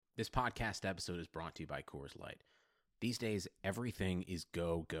This podcast episode is brought to you by Coors Light. These days, everything is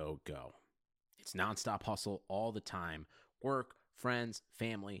go, go, go. It's nonstop hustle all the time. Work, friends,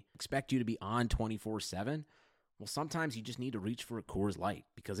 family expect you to be on 24/7. Well, sometimes you just need to reach for a Coors Light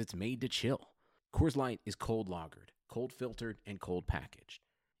because it's made to chill. Coors Light is cold lagered, cold filtered, and cold packaged.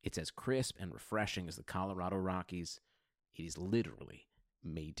 It's as crisp and refreshing as the Colorado Rockies. It is literally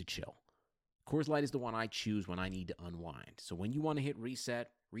made to chill. Coors Light is the one I choose when I need to unwind. So when you want to hit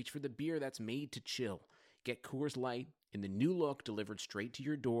reset, reach for the beer that's made to chill. Get Coors Light in the new look delivered straight to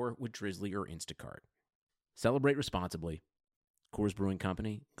your door with Drizzly or Instacart. Celebrate responsibly. Coors Brewing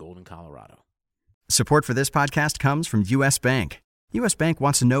Company, Golden, Colorado. Support for this podcast comes from U.S. Bank. U.S. Bank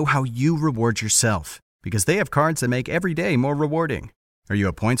wants to know how you reward yourself because they have cards that make every day more rewarding. Are you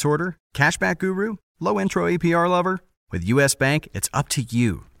a points hoarder, cashback guru, low intro APR lover? With U.S. Bank, it's up to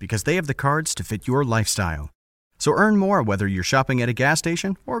you because they have the cards to fit your lifestyle. So earn more whether you're shopping at a gas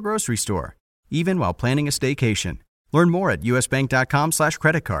station or grocery store, even while planning a staycation. Learn more at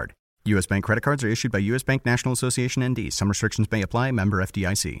usbank.com/creditcard. U.S. Bank credit cards are issued by U.S. Bank National Association N.D. Some restrictions may apply. Member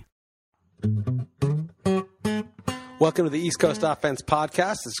FDIC. Welcome to the East Coast Offense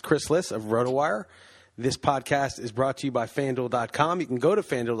Podcast. This is Chris Liss of RotoWire. This podcast is brought to you by FanDuel.com. You can go to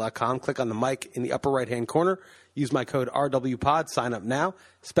FanDuel.com, click on the mic in the upper right-hand corner, use my code RWPOD, sign up now.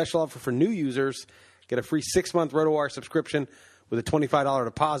 Special offer for new users. Get a free 6-month RotoWire subscription with a $25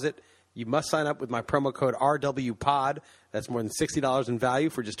 deposit. You must sign up with my promo code RWPOD. That's more than $60 in value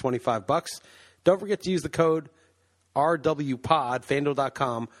for just $25. Don't forget to use the code RWPOD,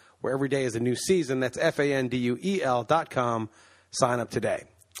 FanDuel.com, where every day is a new season. That's FanDuel.com. Sign up today.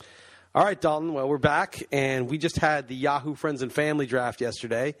 All right, Dalton. Well, we're back, and we just had the Yahoo Friends and Family draft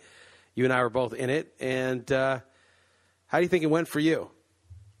yesterday. You and I were both in it. And how do you think it went for you?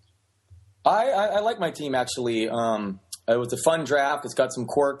 I like my team, actually. It was a fun draft. It's got some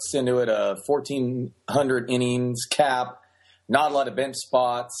quirks into it, a 1,400 innings cap, not a lot of bench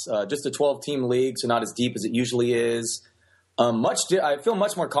spots, just a 12-team league, so not as deep as it usually is. I feel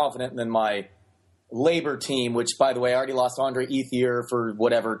much more confident than my labor team, which, by the way, I already lost Andre Ethier for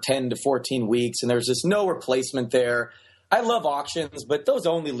 10 to 14 weeks, and there's just no replacement there. I love auctions, but those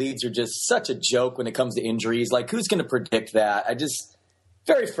only leagues are just such a joke when it comes to injuries. Like, who's going to predict that?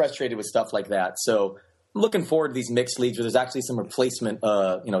 Very frustrated with stuff like that. So I'm looking forward to these mixed leagues where there's actually some replacement,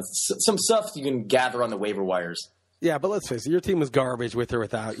 some stuff you can gather on the waiver wires. Yeah, but let's face it, your team was garbage with or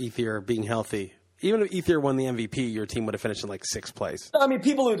without Ethier being healthy. Even if Ethier won the MVP, your team would have finished in like 6th place. I mean,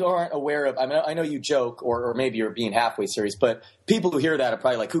 people who aren't aware of, I know you joke, or maybe you're being halfway serious, but people who hear that are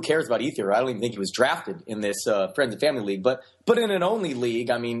probably like, who cares about Ethier? I don't even think he was drafted in this Friends and Family League. But in an only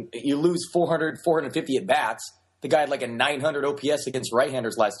league, I mean, you lose 400, 450 at bats. The guy had like a 900 OPS against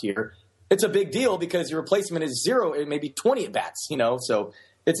right-handers last year. It's a big deal because your replacement is 0 and maybe 20 at bats, So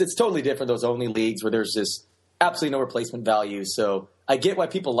it's totally different, those only leagues where there's just absolutely no replacement value. So I get why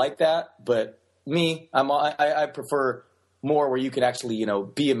people like that, but me, I prefer more where you could actually,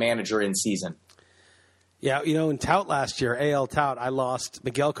 be a manager in season. Yeah, in Tout last year, AL Tout, I lost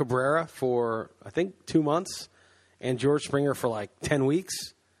Miguel Cabrera for, I think, 2 months and George Springer for like 10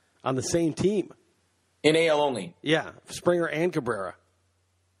 weeks on the same team. In AL only? Yeah, Springer and Cabrera.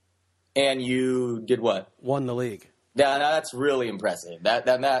 And you did what? Won the league. Yeah, that's really impressive.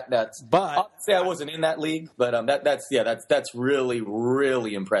 That's. But I'll say I wasn't in that league, but that's really,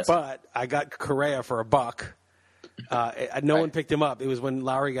 really impressive. But I got Correa for $1. No one picked him up. It was when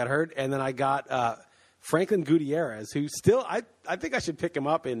Lowry got hurt, and then I got Franklin Gutierrez, who still I think I should pick him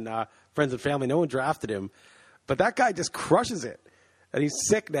up in Friends and Family. No one drafted him, but that guy just crushes it, and he's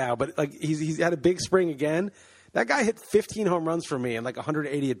sick now. But like he's had a big spring again. That guy hit 15 home runs for me and like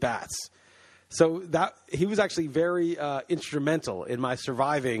 180 at bats. So that he was actually very instrumental in my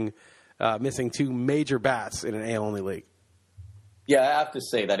surviving, missing 2 major bats in an AL-only league. Yeah, I have to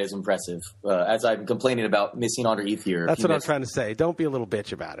say that is impressive. As I'm complaining about missing Andre Ethier. That's what I'm trying to say. Don't be a little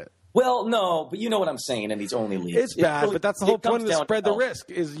bitch about it. Well, no, but you know what I'm saying in these only leagues. It's bad, but that's the whole point of the spread the risk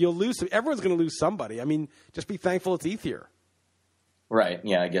is you'll lose. Everyone's going to lose somebody. I mean, just be thankful it's Ethier. Right.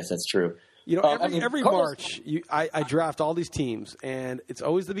 Yeah, I guess that's true. Every March, I draft all these teams, and it's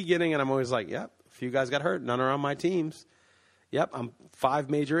always the beginning, and I'm always like, yep, a few guys got hurt. None are on my teams. Yep, I'm 5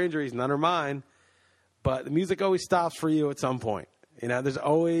 major injuries. None are mine. But the music always stops for you at some point. There's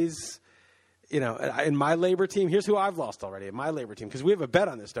always, in my labor team, here's who I've lost already in my labor team, because we have a bet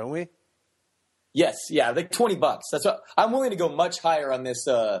on this, don't we? Yes, yeah, like $20. That's what I'm willing to go much higher on this.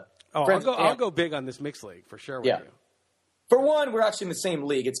 I'll go big on this mixed league for sure with you. For one, we're actually in the same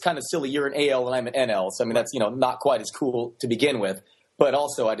league. It's kind of silly. You're an AL and I'm an NL. So, I mean, that's, not quite as cool to begin with. But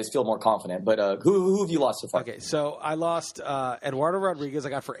also, I just feel more confident. But who have you lost so far? Okay, so I lost Eduardo Rodriguez. I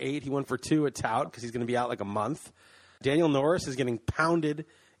got for 8. He won for 2 at Tout because he's going to be out like a month. Daniel Norris is getting pounded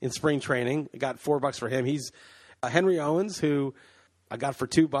in spring training. I got $4 for him. He's Henry Owens, who I got for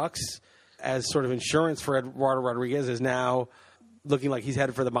 $2 as sort of insurance for Eduardo Rodriguez, is now looking like he's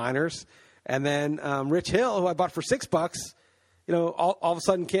headed for the minors. And then Rich Hill, who I bought for $6, all of a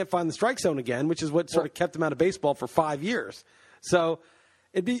sudden can't find the strike zone again, which is what sort of kept him out of baseball for 5 years. So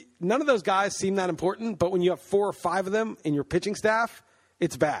none of those guys seem that important, but when you have 4 or 5 of them in your pitching staff,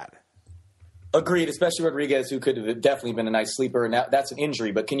 it's bad. Agreed, especially Rodriguez, who could have definitely been a nice sleeper, and that's an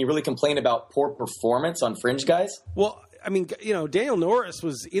injury. But can you really complain about poor performance on fringe guys? Well, I mean, Daniel Norris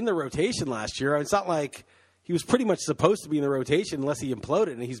was in the rotation last year. It's not like he was pretty much supposed to be in the rotation unless he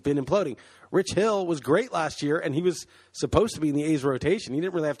imploded, and he's been imploding. Rich Hill was great last year, and he was supposed to be in the A's rotation. He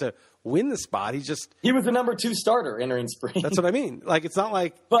didn't really have to win the spot. He was the number 2 starter entering spring. That's what I mean. Like, it's not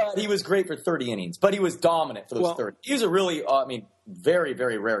like... But he was great for 30 innings. But he was dominant for those 30. He was a really, very,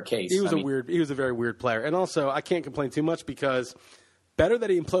 very rare case. He was a very weird player. And also, I can't complain too much because better that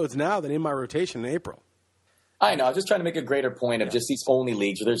he implodes now than in my rotation in April. I know. I'm just trying to make a greater point of just these only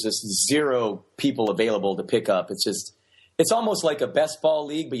leagues where there's just 0 people available to pick up. It's almost like a best ball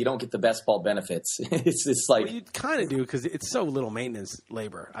league, but you don't get the best ball benefits. It's like... Well, you kind of do because it's so little maintenance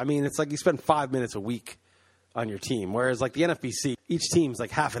labor. I mean, it's like you spend 5 minutes a week on your team, whereas like the NFBC, each team's like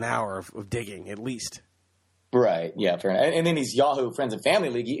half an hour of digging at least. Right. Yeah. Fair enough. And then these Yahoo Friends and Family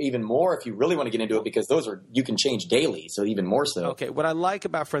League, even more if you really want to get into it, because you can change daily. So even more so. Okay. What I like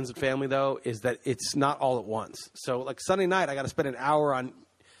about Friends and Family, though, is that it's not all at once. So like Sunday night, I got to spend an hour on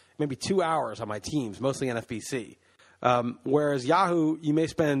maybe 2 hours on my teams, mostly NFBC. Whereas Yahoo, you may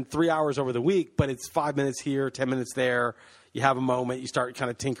spend 3 hours over the week, but it's 5 minutes here, 10 minutes there. You have a moment, you start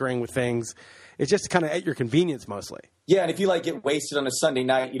kind of tinkering with things. It's just kind of at your convenience mostly. Yeah, and if you get wasted on a Sunday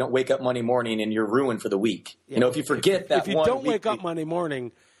night, you don't wake up Monday morning and you're ruined for the week. Yeah. If you forget if you don't wake up Monday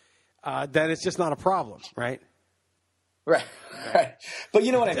morning, then it's just not a problem, right? Right. But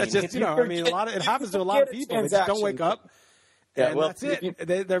you know what I mean. It's just, it happens to a lot of people. They just don't wake up, and that's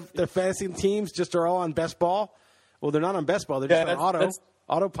it. Their fantasy teams just are all on best ball. Well, they're not on best ball. They're just on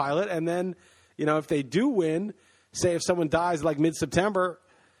autopilot. And then, if they do win, say if someone dies like mid-September,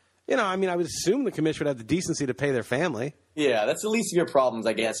 I would assume the commission would have the decency to pay their family. Yeah, that's the least of your problems,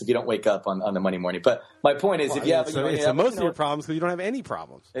 I guess, if you don't wake up on the Monday morning. But my point is, it's most of your problems because you don't have any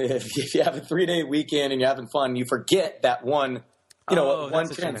problems. If you have a 3-day weekend and you're having fun, you forget that one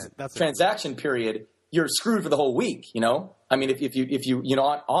transaction period. You're screwed for the whole week. I mean, if you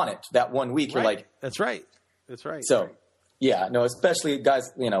on it that 1 week, you're like, that's right. That's right. So. Yeah, no, especially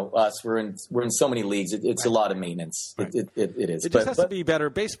guys, us, we're in so many leagues. It's a lot of maintenance. Right. It is. It just has to be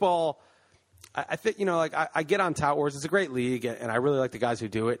better. Baseball, I think, I get on Tout Wars. It's a great league, and I really like the guys who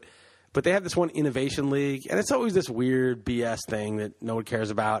do it. But they have this one innovation league, and it's always this weird BS thing that no one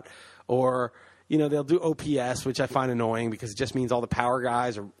cares about. Or, they'll do OPS, which I find annoying because it just means all the power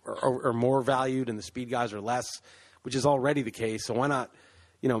guys are more valued and the speed guys are less, which is already the case. So why not,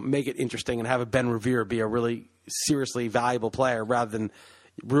 make it interesting and have a Ben Revere be a really seriously valuable player rather than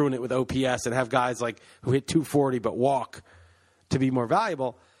ruin it with OPS and have guys who hit 240 but walk to be more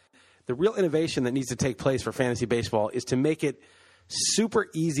valuable. The real innovation that needs to take place for fantasy baseball is to make it super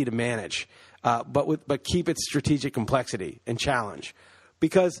easy to manage, but keep its strategic complexity and challenge,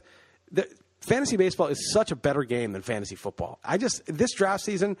 because fantasy baseball is such a better game than fantasy football. This draft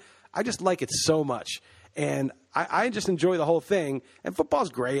season, I just like it so much, and I just enjoy the whole thing. And football's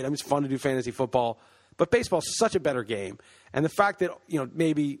great. It's fun to do fantasy football. But baseball's such a better game. And the fact that,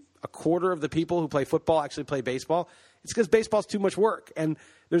 maybe a quarter of the people who play football actually play baseball, it's because baseball's too much work. And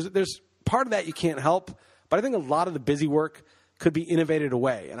there's part of that you can't help. But I think a lot of the busy work could be innovated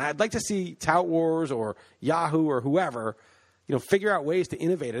away. And I'd like to see Tout Wars or Yahoo or whoever, figure out ways to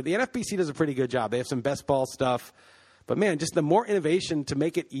innovate it. The NFBC does a pretty good job. They have some best ball stuff. But, man, just the more innovation to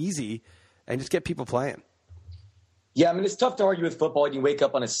make it easy and just get people playing. Yeah, it's tough to argue with football. You wake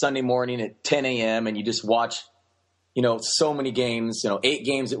up on a Sunday morning at 10 a.m. and you just watch, so many games, 8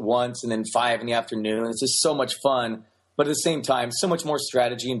 games at once and then 5 in the afternoon. It's just so much fun. But at the same time, so much more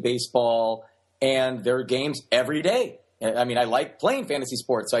strategy in baseball, and there are games every day. I like playing fantasy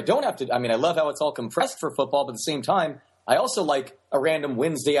sports, so I don't have to – I love how it's all compressed for football, but at the same time, I also like a random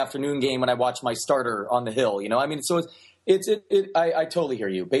Wednesday afternoon game when I watch my starter on the hill. So I totally hear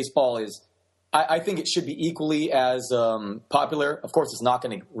you. Baseball is – I think it should be equally as popular. Of course, it's not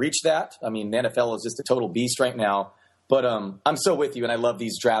going to reach that. The NFL is just a total beast right now. But I'm so with you, and I love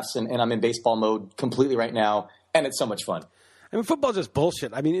these drafts, and I'm in baseball mode completely right now, and it's so much fun. I mean, football's just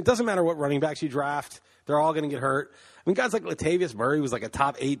bullshit. I mean, it doesn't matter what running backs you draft. They're all going to get hurt. I mean, guys like Latavius Murray was like a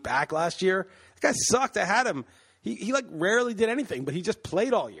top 8 back last year. That guy sucked. I had him. He like rarely did anything, but he just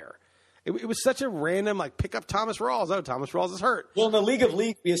played all year. It was such a random, like, pick up Thomas Rawls. Oh, Thomas Rawls is hurt. Well, in the League of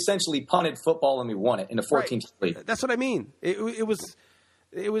Leagues, we essentially punted football and we won it in a 14-team league. That's what I mean. It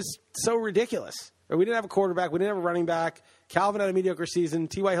was so ridiculous. We didn't have a quarterback. We didn't have a running back. Calvin had a mediocre season.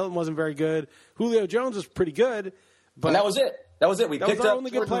 T.Y. Hilton wasn't very good. Julio Jones was pretty good. But and that was it. That was it. We picked was our up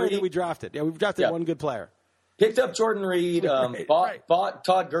only Jordan good player Reed. that we drafted. Yeah, we drafted one good player. Picked up Jordan Reed. Bought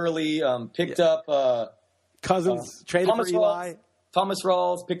Todd Gurley. Picked up Cousins. Traded Thomas for Eli. Thomas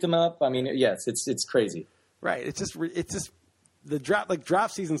Rawls picked him up. I mean, yes, it's crazy. Right. It's just the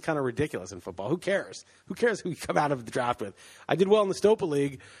draft season's kind of ridiculous in football. Who cares? Who cares who you come out of the draft with? I did well in the Stopa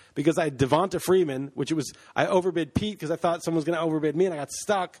League because I had Devonta Freeman, I overbid Pete because I thought someone was going to overbid me, and I got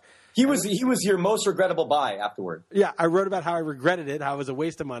stuck. He was your most regrettable buy afterward. Yeah, I wrote about how I regretted it, how it was a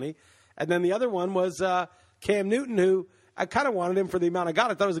waste of money. And then the other one was Cam Newton, who I kind of wanted him for the amount I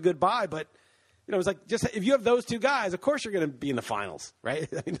got. I thought it was a good buy, but it was like, just if you have those two guys, of course you're going to be in the finals, right?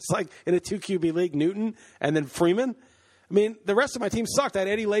 I mean, it's like in a 2 QB league, Newton and then Freeman. I mean, the rest of my team sucked. I had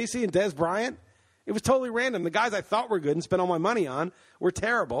Eddie Lacy and Dez Bryant. It was totally random. The guys I thought were good and spent all my money on were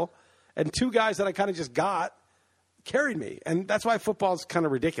terrible. And 2 guys that I kind of just got carried me. And that's why football's kind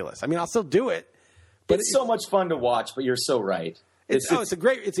of ridiculous. I mean, I'll still do it. But it's so much fun to watch, but you're so right. It's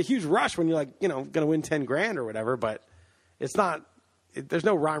a huge rush when you're like, going to win 10 grand or whatever, but it's not, there's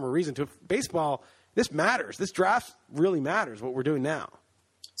no rhyme or reason to it. Baseball, this matters. This draft really matters, what we're doing now.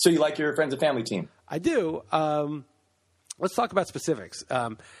 So you like your friends and family team? I do. Let's talk about specifics.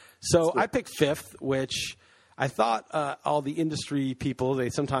 So I picked 5th, which I thought all the industry people, they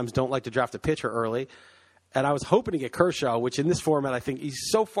sometimes don't like to draft a pitcher early. And I was hoping to get Kershaw, which in this format, I think he's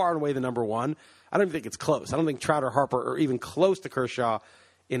so far and away the number 1. I don't even think it's close. I don't think Trout or Harper are even close to Kershaw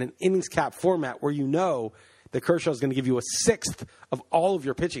in an innings cap format where that Kershaw is going to give you a 6th of all of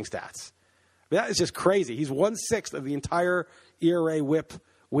your pitching stats. I mean, that is just crazy. He's 1/6 of the entire ERA, WHIP,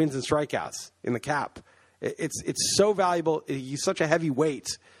 wins and strikeouts in the cap. It's so valuable. He's such a heavy weight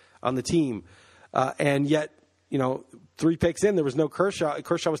on the team. And yet, 3 picks in, there was no Kershaw.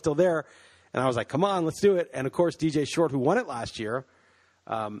 Kershaw was still there. And I was like, come on, let's do it. And, of course, DJ Short, who won it last year,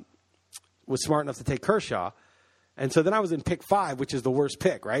 was smart enough to take Kershaw. And so then I was in pick 5, which is the worst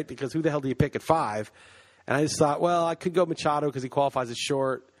pick, right? Because who the hell do you pick at 5? And I just thought, well, I could go Machado because he qualifies as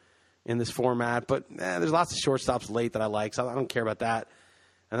short in this format. But there's lots of shortstops late that I like, so I don't care about that.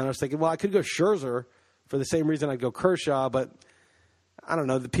 And then I was thinking, well, I could go Scherzer for the same reason I'd go Kershaw. But I don't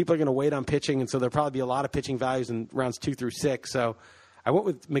know. The people are going to wait on pitching, and so there'll probably be a lot of pitching values in rounds 2 through 6. So I went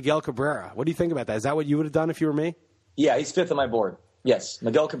with Miguel Cabrera. What do you think about that? Is that what you would have done if you were me? Yeah, he's 5th on my board. Yes,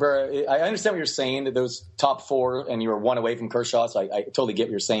 Miguel Cabrera. I understand what you're saying, that those top 4, and you were 1 away from Kershaw, so I totally get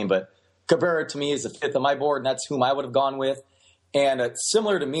what you're saying. But Cabrera, to me, is the 5th on my board, and that's whom I would have gone with. And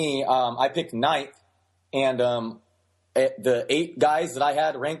similar to me, I picked 9th, and the 8 guys that I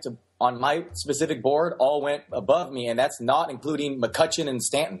had ranked on my specific board all went above me, and that's not including McCutchen and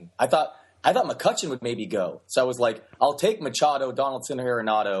Stanton. I thought McCutchen would maybe go. So I was like, I'll take Machado, Donaldson, or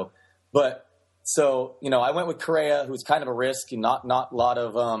Arenado. But so, I went with Correa, who's kind of a risk, not a lot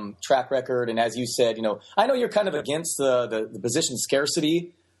of track record. And as you said, I know you're kind of against the position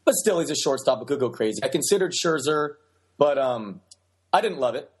scarcity, but still he's a shortstop who could go crazy. I considered Scherzer, but I didn't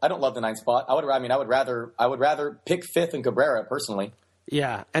love it. I don't love the 9th spot. I would rather pick 5th and Cabrera personally.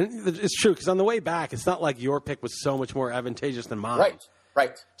 Yeah, and it's true because on the way back, it's not like your pick was so much more advantageous than mine.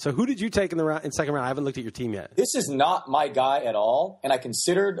 Right. So who did you take in second round? I haven't looked at your team yet. This is not my guy at all, and I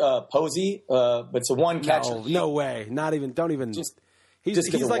considered Posey, but it's a 1 catcher. No way. Not even. Don't even.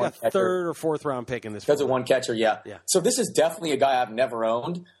 He's like a catcher. 3rd or 4th round pick in this. That's a 1 catcher. Yeah. So this is definitely a guy I've never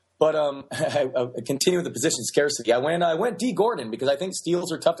owned. But I continue with the position scarcity. I went D. Gordon because I think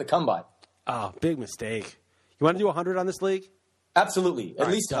steals are tough to come by. Oh, big mistake. You want to do 100 on this league? Absolutely. At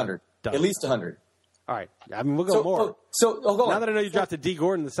least 100. At least 100. All right. I mean, we'll go more. Hold on. Now that I know you drafted D.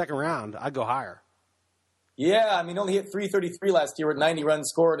 Gordon in the 2nd round, I'd go higher. Yeah, I mean, only hit 333 last year with 90 runs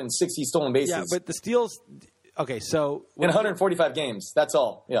scored and 60 stolen bases. Yeah, but the steals – okay, so – in 145 games. That's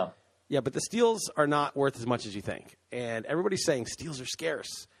all. Yeah. Yeah, but the steals are not worth as much as you think. And everybody's saying steals are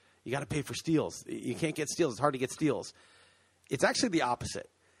scarce. You got to pay for steals. You can't get steals. It's hard to get steals. It's actually the opposite.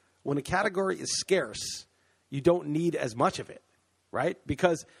 When a category is scarce, you don't need as much of it, right?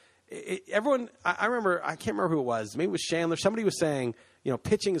 Because everyone – I remember – I can't remember who it was. Maybe it was Chandler. Somebody was saying,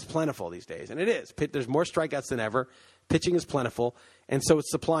 pitching is plentiful these days. And it is. There's more strikeouts than ever. Pitching is plentiful. And so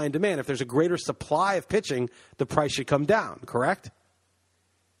it's supply and demand. If there's a greater supply of pitching, the price should come down, correct?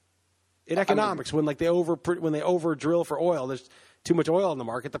 In economics, when they over drill for oil, there's too much oil in the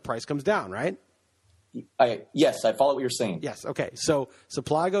market, the price comes down, right? Yes, I follow what you're saying. Yes, okay. So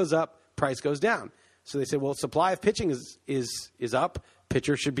supply goes up, price goes down. So they say, well, supply of pitching is up,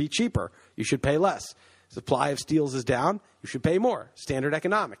 pitcher should be cheaper. You should pay less. Supply of steals is down, you should pay more. Standard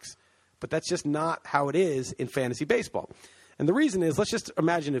economics. But that's just not how it is in fantasy baseball. And the reason is, let's just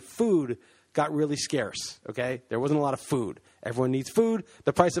imagine if food got really scarce, okay? There wasn't a lot of food. Everyone needs food.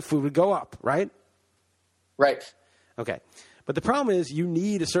 The price of food would go up, right? Right. Okay. But the problem is you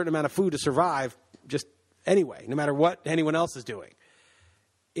need a certain amount of food to survive just anyway, no matter what anyone else is doing.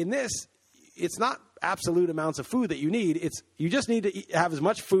 In this, it's not absolute amounts of food that you need. You just need to have as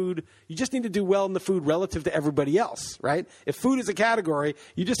much food. You just need to do well in the food relative to everybody else, right? If food is a category,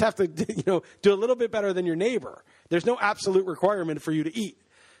 you just have to do a little bit better than your neighbor. There's no absolute requirement for you to eat.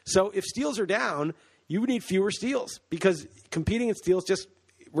 So if steals are down, you need fewer steals because competing in steals just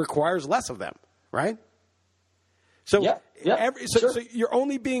requires less of them, right? So, sure. So you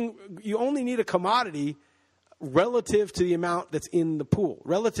only need a commodity relative to the amount that's in the pool,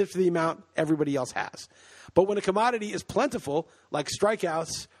 relative to the amount everybody else has. But when a commodity is plentiful, like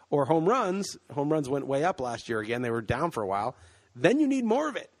strikeouts or home runs went way up last year again. They were down for a while. Then you need more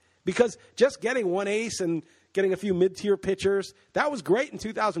of it because just getting one ace and getting a few mid-tier pitchers, that was great in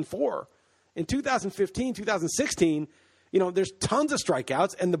 2004. In 2015, 2016, there's tons of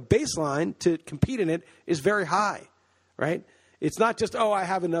strikeouts, and the baseline to compete in it is very high, right? It's not just, I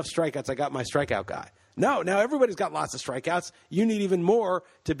have enough strikeouts, I got my strikeout guy. No, now everybody's got lots of strikeouts. You need even more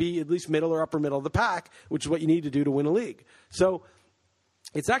to be at least middle or upper middle of the pack, which is what you need to do to win a league. So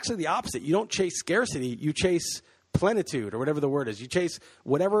it's actually the opposite. You don't chase scarcity. You chase plenitude or whatever the word is. You chase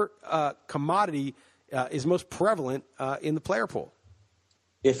whatever commodity is most prevalent in the player pool.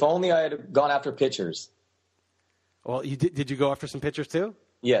 If only I had gone after pitchers. Well, you did you go after some pitchers too?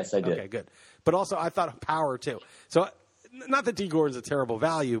 Yes, I did. Okay, good. But also I thought of power too. So not that D. Gordon's a terrible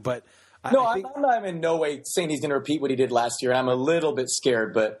value, but I'm in no way saying he's going to repeat what he did last year. I'm a little bit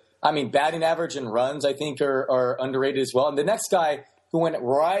scared, but batting average and runs I think are underrated as well. And the next guy who went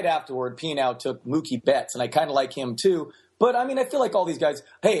right afterward, P-Now, took Mookie Betts, and I kind of like him too. But I feel like all these guys.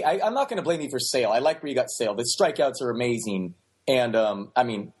 Hey, I'm not going to blame you for Sale. I like where you got Sale. The strikeouts are amazing, and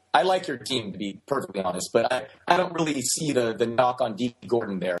I like your team to be perfectly honest. But I don't really see the knock on D.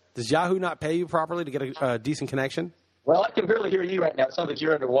 Gordon there. Does Yahoo not pay you properly to get a decent connection? Well, I can barely hear you right now. It sounds like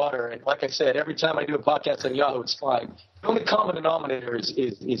you're underwater. And like I said, every time I do a podcast on Yahoo, it's fine. The only common denominator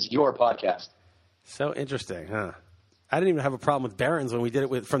is your podcast. So interesting, huh? I didn't even have a problem with Barron's when we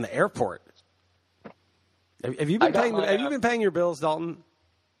did it from the airport. Have you been paying your bills, Dalton?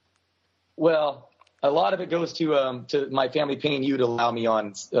 Well, a lot of it goes to my family paying you to allow me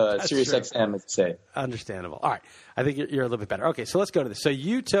on Sirius XM, as to say. Understandable. All right. I think you're a little bit better. Okay, so let's go to this. So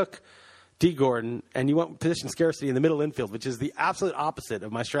you took D. Gordon, and you went position scarcity in the middle infield, which is the absolute opposite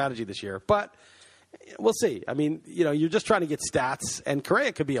of my strategy this year. But we'll see. You're just trying to get stats, and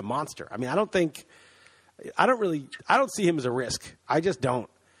Correa could be a monster. I don't see him as a risk. I just don't.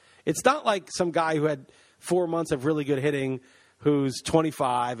 It's not like some guy who had 4 months of really good hitting who's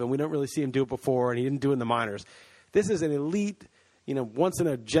 25, and we don't really see him do it before, and he didn't do it in the minors. This is an elite,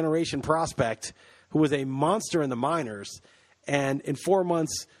 once-in-a-generation prospect who was a monster in the minors, and in 4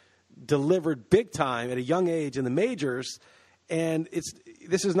 months delivered big time at a young age in the majors, and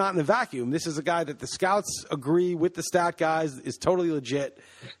this is not in a vacuum. This is a guy that the scouts agree with the stat guys is totally legit.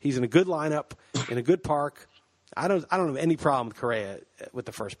 He's in a good lineup, in a good park. I don't have any problem with Correa with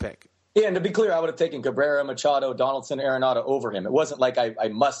the first pick. Yeah, and to be clear, I would have taken Cabrera, Machado, Donaldson, Arenado over him. It wasn't like I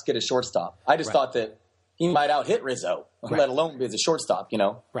must get a shortstop. I just thought that he might out-hit Rizzo, let alone be as a shortstop,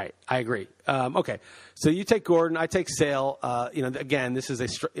 Right, I agree. Okay, so you take Gordon, I take Sale. Again, this is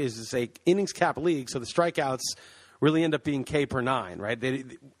a innings cap league, so the strikeouts really end up being K per 9, right?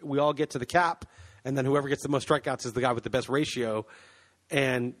 We all get to the cap, and then whoever gets the most strikeouts is the guy with the best ratio,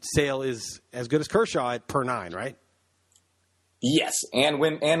 and Sale is as good as Kershaw at per 9, right? Yes, and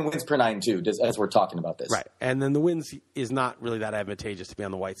wins per 9 too, as we're talking about this. Right, and then the wins is not really that advantageous to be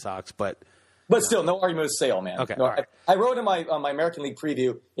on the White Sox, but still, no argument with Sale, man. Okay, no, right. I wrote in my American League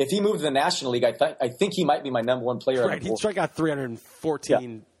preview, if he moved to the National League, I think he might be my number one player. Right, he'd strike out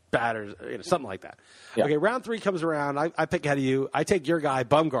 314 batters, something like that. Yeah. Okay, round 3 comes around. I pick ahead of you. I take your guy,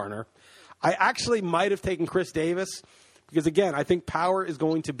 Bumgarner. I actually might have taken Chris Davis because, again, I think power is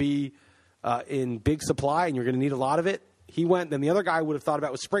going to be in big supply, and you're going to need a lot of it. He went, then the other guy I would have thought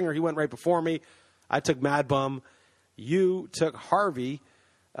about was Springer. He went right before me. I took Mad Bum. You took Harvey.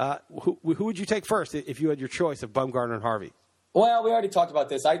 Who would you take first if you had your choice of Bumgarner and Harvey? Well, we already talked about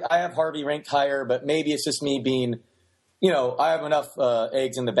this. I have Harvey ranked higher, but maybe it's just me being I have enough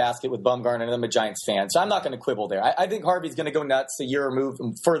eggs in the basket with Bumgarner, and I'm a Giants fan, so I'm not going to quibble there. I think Harvey's going to go nuts a year removed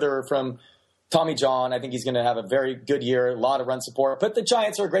further from Tommy John. I think he's going to have a very good year, a lot of run support. But the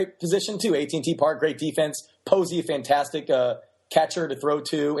Giants are a great position, too. AT&T Park, great defense. Posey, a fantastic catcher to throw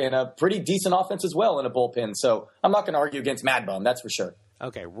to, and a pretty decent offense as well in a bullpen. So I'm not going to argue against Mad Bum, that's for sure.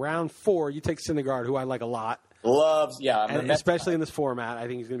 Okay, round 4, you take Syndergaard, who I like a lot. And especially in this format. I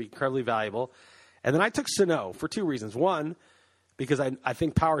think he's going to be incredibly valuable. And then I took Sano for 2 reasons. One, because I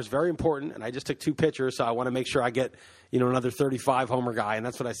think power is very important, and I just took 2 pitchers, so I want to make sure I get another 35-homer guy, and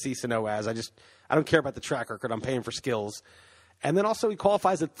that's what I see Sano as. I don't care about the track record. I'm paying for skills. And then also he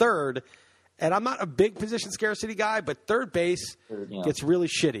qualifies at third, and I'm not a big position scarcity guy, but third base gets really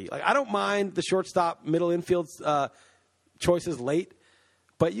shitty. Like I don't mind the shortstop, middle infield choices late,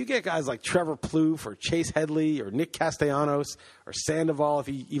 but you get guys like Trevor Plouffe or Chase Headley or Nick Castellanos or Sandoval if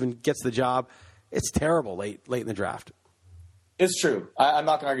he even gets the job. It's terrible late in the draft. It's true. I'm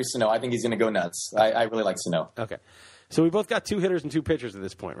not going to argue Sano. I think he's going to go nuts. I really like Sano. Okay. So we both got 2 hitters and 2 pitchers at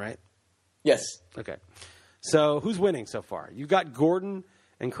this point, right? Yes. Okay. So who's winning so far? You've got Gordon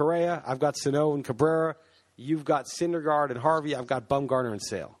and Correa. I've got Sano and Cabrera. You've got Syndergaard and Harvey. I've got Bumgarner and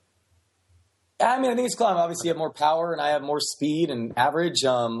Sale. I think it's cool. Obviously, you have more power, and I have more speed and average. You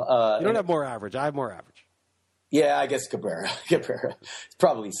don't have more average. I have more average. Yeah, I guess Cabrera. It's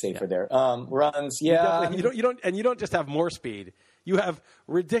probably safer there. Runs, yeah. You don't just have more speed. You have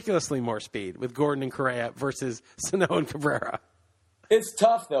ridiculously more speed with Gordon and Correa versus Sano and Cabrera. It's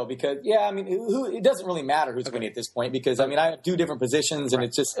tough though because it doesn't really matter who's winning at this point because I have 2 different positions and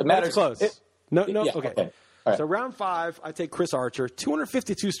it matters. It's close. Okay. All right. So round 5, I take Chris Archer.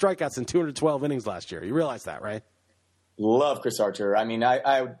 252 strikeouts in 212 innings last year. You realize that, right? Love Chris Archer. I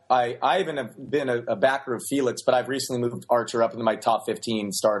even have been a backer of Felix, but I've recently moved Archer up into my top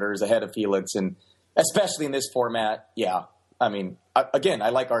 15 starters ahead of Felix, and especially in this format, yeah. I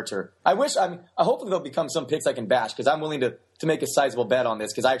like Archer. Hopefully there'll become some picks I can bash because I'm willing to make a sizable bet on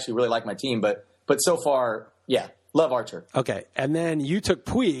this because I actually really like my team, but so far, yeah, love Archer. Okay, and then you took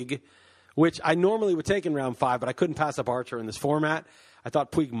Puig, which I normally would take in round 5, but I couldn't pass up Archer in this format. I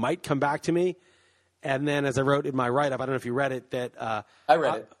thought Puig might come back to me. And then, as I wrote in my write-up, I don't know if you read it, that I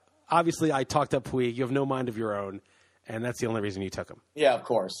read it. Obviously, I talked up Puig. You have no mind of your own, and that's the only reason you took him. Yeah, of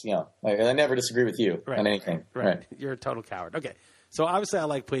course. Yeah, I never disagree with you on anything. Right. You're a total coward. Okay, so obviously, I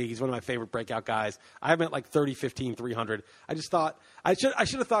like Puig. He's one of my favorite breakout guys. I have him at like 30, 15, 300. I just thought I should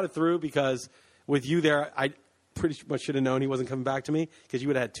have thought it through because with you there, I pretty much should have known he wasn't coming back to me because you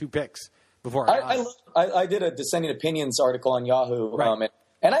would have had 2 picks before. I did a dissenting opinions article on Yahoo. Right.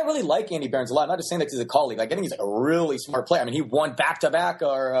 And I really like Andy Barnes a lot. I'm not just saying that because he's a colleague. I think he's a really smart player. He won back-to-back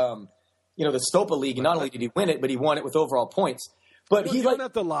the Stopa League. And not only did he win it, but he won it with overall points. But you don't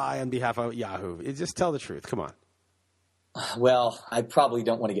have to lie on behalf of Yahoo. Just tell the truth. Come on. Well, I probably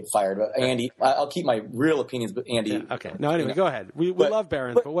don't want to get fired. But Andy, I'll keep my real opinions. But Andy, yeah, okay. No, anyway, go ahead. We love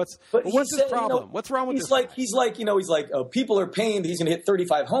Barons, but what's his problem? What's wrong with this? He's like, people are paying that he's going to hit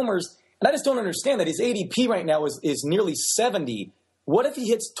 35 homers, and I just don't understand that his ADP right now is nearly 70. What if he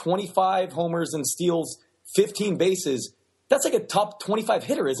hits 25 homers and steals 15 bases? That's like a top 25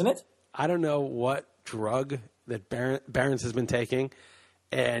 hitter, isn't it? I don't know what drug that Barons has been taking,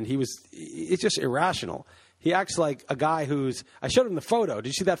 and it's just irrational. He acts like a guy I showed him the photo. Did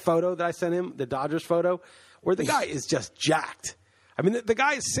you see that photo that I sent him, the Dodgers photo, where the guy is just jacked? The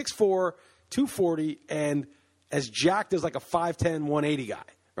guy is 6'4", 240, and as jacked as like a 5'10", 180 guy,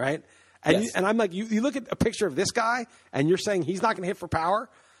 right? And, yes. And I'm like, you look at a picture of this guy, and you're saying he's not going to hit for power?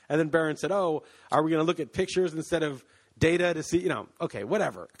 And then Barron said, are we going to look at pictures instead of data to see? Okay,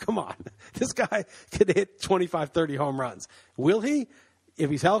 whatever. Come on. This guy could hit 25, 30 home runs. Will he? If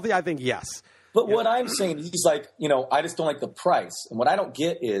he's healthy, I think yes. But what I'm saying, he's like, I just don't like the price. And what I don't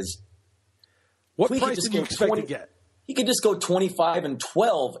get is what price do you expect to get? He could just go 25 and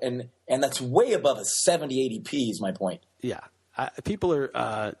 12, and that's way above a 70 ADP is my point. Yeah. People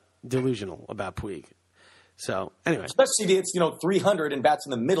are delusional about Puig. So, anyway. Especially it's 300 and bats in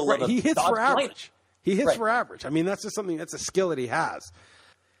the middle of He hits for average. Line. He hits for average. That's just something, that's a skill that he has.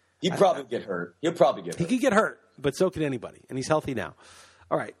 He'll probably get hurt. He could get hurt, but so can anybody. And he's healthy now.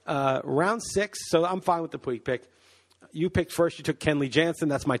 All right. Round 6. So I'm fine with the Puig pick. You picked first. You took Kenley Jansen.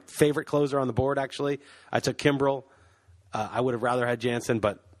 That's my favorite closer on the board, actually. I took Kimbrel. I would have rather had Jansen,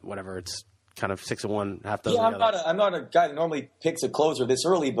 but whatever. It's kind of 6-1, half dozen. Yeah, I'm not a guy that normally picks a closer this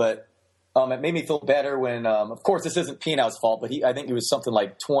early, but it made me feel better when, of course, this isn't Pinau's fault, but I think he was something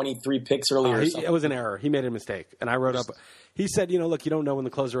like 23 picks earlier. It was an error. He made a mistake, and I wrote up. He said, look, you don't know when the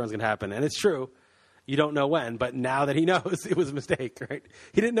closer run's going to happen, and it's true. You don't know when, but now that he knows, it was a mistake, right?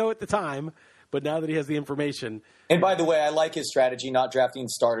 He didn't know at the time, but now that he has the information. And by the way, I like his strategy, not drafting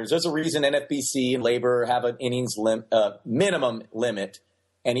starters. There's a reason NFBC and Labor have an innings minimum limit,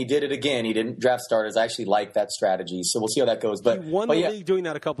 and he did it again. He didn't draft starters. I actually like that strategy, so we'll see how that goes. But he won the league doing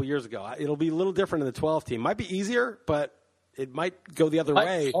that a couple years ago. It'll be a little different in the 12 team. Might be easier, but it might go the other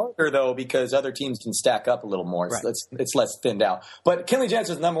way. Harder, though, because other teams can stack up a little more. Right. So it's less thinned out. But Kenley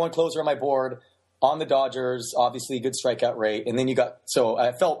Jansen's the number one closer on my board on the Dodgers. Obviously, good strikeout rate. And then so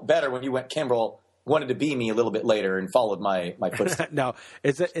I felt better when you went Kimbrel, wanted to be me a little bit later and followed my footsteps. No,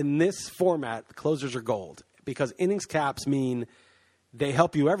 in this format, the closers are gold because innings caps mean they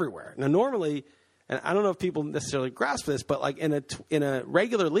help you everywhere. Now, normally, and I don't know if people necessarily grasp this, but like in a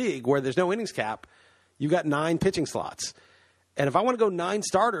regular league where there's no innings cap, you got 9 pitching slots. And if I want to go 9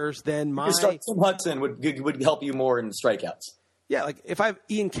 starters, then Tim Hudson would help you more in strikeouts. Yeah, like if I have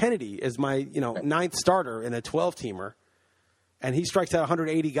Ian Kennedy as my 9th starter in a 12-teamer, and he strikes out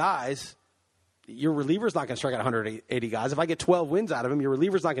 180 guys, your reliever's not going to strike out 180 guys. If I get 12 wins out of him, your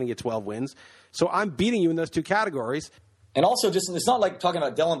reliever's not going to get 12 wins. So I'm beating you in those 2 categories. And also, it's not like talking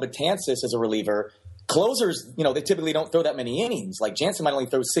about Dylan Betances as a reliever. Closers, they typically don't throw that many innings. Like Jansen might only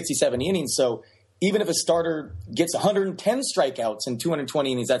throw 67 innings, so even if a starter gets 110 strikeouts in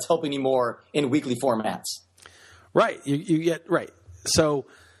 220 innings, that's helping you more in weekly formats. Right. You get right. So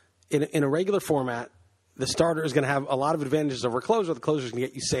in a regular format, the starter is going to have a lot of advantages over a closer. The closer is going to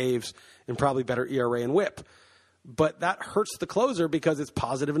get you saves and probably better ERA and WHIP. But that hurts the closer because it's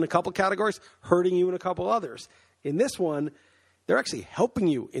positive in a couple categories, hurting you in a couple others. In this one, they're actually helping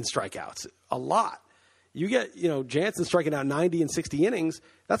you in strikeouts a lot. You get, Jansen striking out 90 and 60 innings.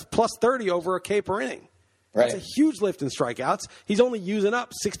 That's plus 30 over a K per inning. That's right. A huge lift in strikeouts. He's only using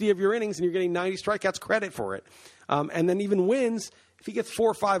up 60 of your innings, and you're getting 90 strikeouts credit for it. And then even wins, if he gets 4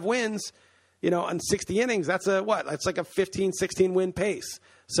 or 5 wins, on 60 innings, that's That's like a 15, 16 win pace.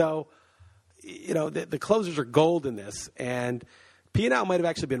 So, the closers are gold in this. And P&L might have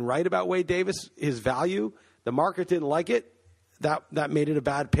actually been right about Wade Davis, his value. The market didn't like it. That made it a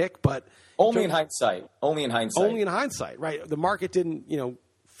bad pick, but only in hindsight. Only in hindsight, right? The market didn't,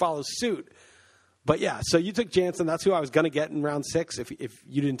 follow suit. But yeah, so you took Jansen. That's who I was going to get in round 6. If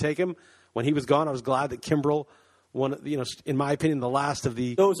you didn't take him when he was gone, I was glad that Kimbrel, in my opinion, the last of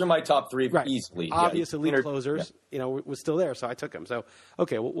the. Those are my top 3 right, easily. Obvious elite closers. Yeah. Was still there, so I took him. So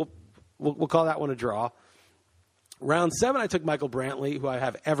okay, we'll call that one a draw. Round 7, I took Michael Brantley, who I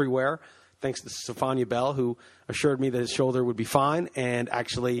have everywhere, thanks to Stephania Bell, who assured me that his shoulder would be fine. And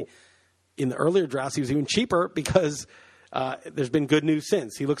actually, in the earlier drafts, he was even cheaper because there's been good news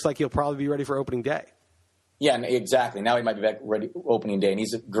since. He looks like he'll probably be ready for opening day. Yeah, exactly. Now he might be back ready opening day, and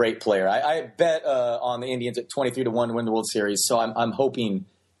he's a great player. I bet on the Indians at 23-1 to win the World Series, so I'm hoping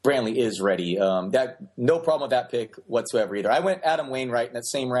Brantley is ready. No problem with that pick whatsoever either. I went Adam Wainwright in that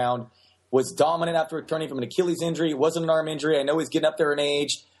same round, was dominant after returning from an Achilles injury. It wasn't an arm injury. I know he's getting up there in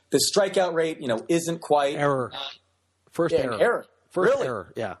age. The strikeout rate, isn't quite error. First error. First really?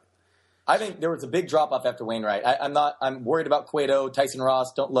 error. Yeah. I think there was a big drop off after Wainwright. I'm worried about Cueto, Tyson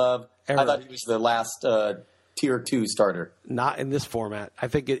Ross. Don't love. Error. I thought he was the last tier 2 starter. Not in this format. I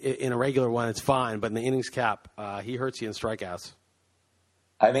think in a regular one it's fine, but in the innings cap, he hurts you in strikeouts.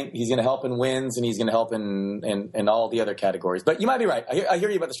 I think he's going to help in wins, and he's going to help in all the other categories. But you might be right. I hear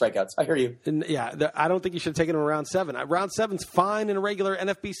you about the strikeouts. I hear you. And I don't think you should have taken him in round 7. Round 7's fine in a regular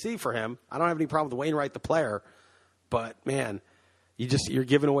NFBC for him. I don't have any problem with Wainwright, the player. But, man, you're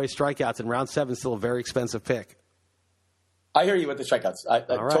giving away strikeouts, and round 7's still a very expensive pick. I hear you with the strikeouts. I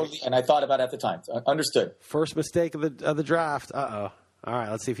totally, and I thought about it at the time. Understood. First mistake of the draft. Uh-oh. All right,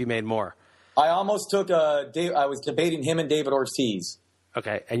 let's see if you made more. I almost took I was debating him and David Ortiz.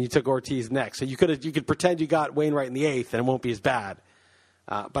 Okay, and you took Ortiz next. So you could pretend you got Wainwright in the 8th, and it won't be as bad.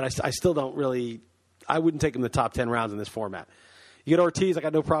 But I still don't really – I wouldn't take him the top 10 rounds in this format. You get Ortiz, I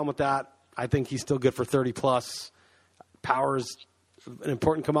got no problem with that. I think he's still good for 30-plus. Power's an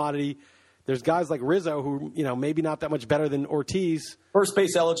important commodity. There's guys like Rizzo who, maybe not that much better than Ortiz. First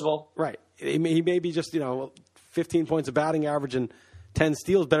base eligible. Right. He may be just, 15 points of batting average and 10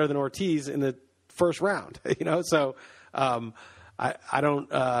 steals better than Ortiz in the first round. So I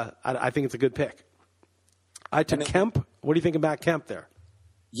don't. I think it's a good pick. I took Kemp. What do you think about Kemp there?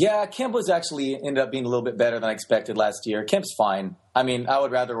 Yeah, Kemp was actually ended up being a little bit better than I expected last year. Kemp's fine. I mean, I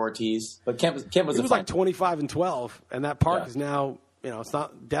would rather Ortiz, but Kemp was. He was like 25-12, and that park is now. It's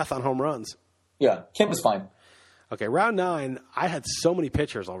not death on home runs. Yeah, Kemp is fine. Okay, round 9. I had so many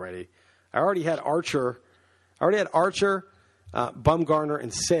pitchers already. I already had Archer, Bumgarner,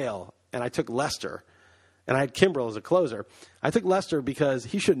 and Sale, and I took Lester. And I had Kimbrel as a closer. I took Lester because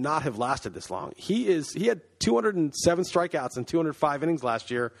he should not have lasted this long. He had 207 strikeouts and 205 innings last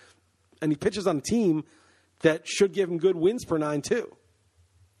year and he pitches on a team that should give him good wins per nine too.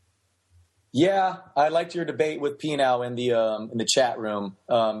 Yeah, I liked your debate with Pino in the chat room.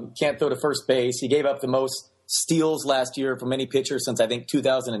 Can't throw to first base. He gave up the most steals last year from any pitcher since I think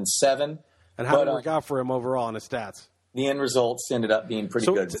 2007. And how did it work out for him overall in his stats? The end results ended up being pretty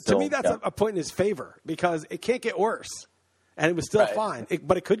good. To me, that's a point in his favor because it can't get worse, and it was still fine,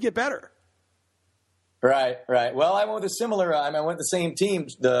 but it could get better. Right. Well, I went with a similar. I went the same team,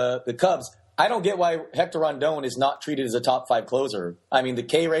 the Cubs. I don't get why Hector Rondon is not treated as a top 5 closer. I mean, the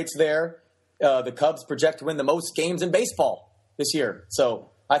K rate's there. The Cubs project to win the most games in baseball this year. So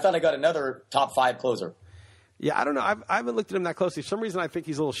I thought I got another top 5 closer. Yeah, I don't know. I haven't looked at him that closely. For some reason, I think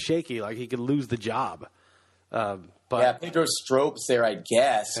he's a little shaky, like he could lose the job. But yeah, Pedro Strope's there, I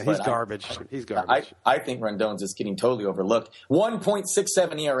guess. He's garbage. He's garbage. I think Rondon's just getting totally overlooked.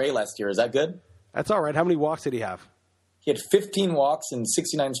 1.67 ERA last year. Is that good? That's all right. How many walks did he have? He had 15 walks and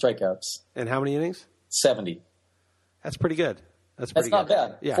 69 strikeouts. And how many innings? 70. That's pretty good. That's not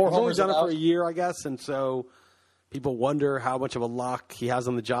bad. Yeah, 4 he's only homers done it allowed. for a year, I guess, and so people wonder how much of a lock he has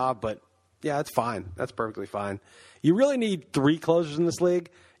on the job. But yeah, it's fine. That's perfectly fine. You really need 3 closers in this league.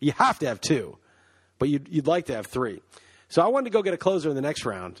 You have to have 2, but you'd like to have 3. So I wanted to go get a closer in the next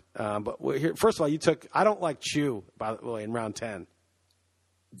round. But here, first of all, you took. I don't like Chu, by the way, in round 10.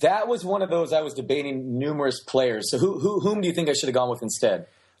 That was one of those I was debating numerous players. So whom do you think I should have gone with instead?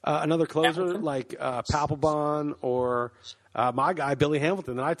 Another closer like Papelbon or my guy Billy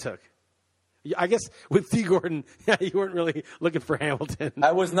Hamilton that I took. I guess with D. Gordon, you weren't really looking for Hamilton.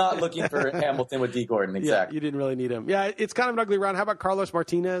 I was not looking for Hamilton with D. Gordon, exactly. Yeah, you didn't really need him. Yeah, it's kind of an ugly round. How about Carlos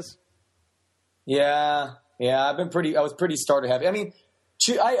Martinez? Yeah, I was pretty starter heavy. I mean,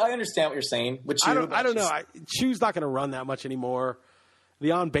 I understand what you're saying. With Chu, I don't know. Chu's not going to run that much anymore.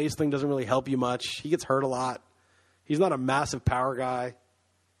 The on-base thing doesn't really help you much. He gets hurt a lot. He's not a massive power guy.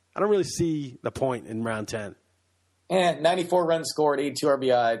 I don't really see the point in round 10. 94 runs scored, 82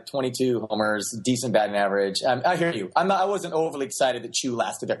 RBI, 22 homers, decent batting average. I hear you. I wasn't overly excited that Chu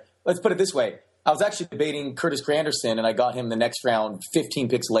lasted there. Let's put it this way. I was actually debating Curtis Granderson, and I got him the next round 15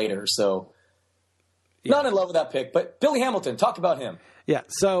 picks later. So not in love with that pick. But Billy Hamilton, talk about him. Yeah,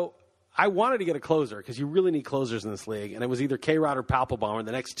 so I wanted to get a closer because you really need closers in this league. And it was either K-Rod or Papelbon were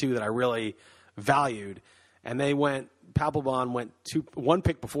the next 2 that I really valued. And Papelbon went 1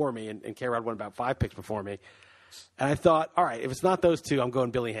 pick before me, and K-Rod went about 5 picks before me. And I thought, all right, if it's not those 2, I'm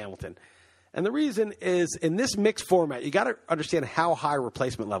going Billy Hamilton. And the reason is in this mixed format, you got to understand how high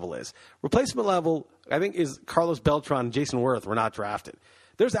replacement level is. Replacement level, I think, is Carlos Beltran and Jason Worth were not drafted.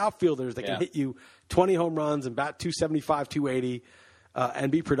 There's outfielders that can hit you 20 home runs and bat 275, 280,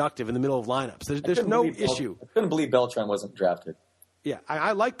 and be productive in the middle of lineups. There's no issue. I couldn't believe Beltran wasn't drafted. Yeah,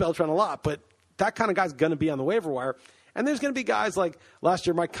 I like Beltran a lot, but that kind of guy's going to be on the waiver wire. And there's going to be guys like last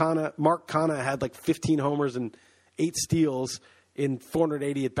year, Mark Canha had like 15 homers and 8 steals in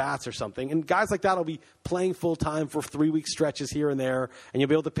 480 at-bats or something. And guys like that will be playing full-time for 3-week stretches here and there, and you'll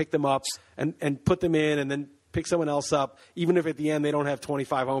be able to pick them up and put them in and then pick someone else up. Even if at the end they don't have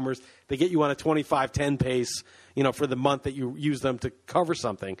 25 homers, they get you on a 25-10 pace, for the month that you use them to cover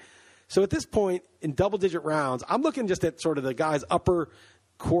something. So at this point, in double-digit rounds, I'm looking just at sort of the guy's upper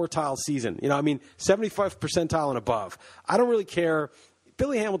quartile season. 75th percentile and above. I don't really care.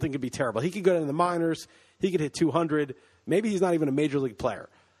 Billy Hamilton could be terrible. He could go down to the minors. He could hit 200. Maybe he's not even a major league player.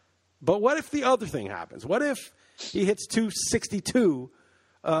 But what if the other thing happens? What if he hits 262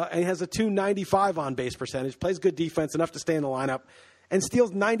 and he has a 295 on base percentage, plays good defense enough to stay in the lineup, and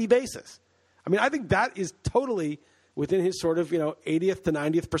steals 90 bases? I mean, I think that is totally within his sort of 80th to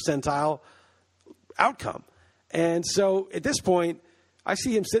 90th percentile outcome. And so at this point, I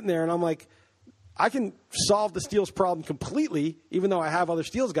see him sitting there, and I'm like, I can solve the steals problem completely, even though I have other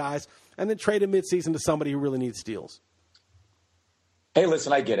steals guys, and then trade him midseason to somebody who really needs steals. Hey,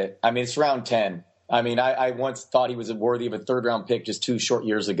 listen, I get it. I mean, it's round 10. I mean, I once thought he was worthy of a third-round pick just 2 short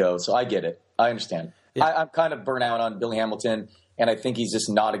years ago, so I get it. I understand. Yeah. I'm kind of burnt out on Billy Hamilton, and I think he's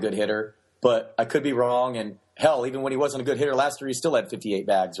just not a good hitter. But I could be wrong, and hell, even when he wasn't a good hitter last year, he still had 58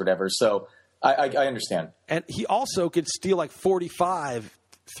 bags or whatever. So I understand. And he also could steal like 45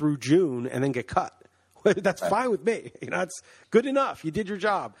 through June and then get cut. That's fine with me. It's good enough. You did your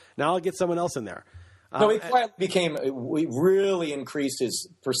job. Now I'll get someone else in there. No, he really increased his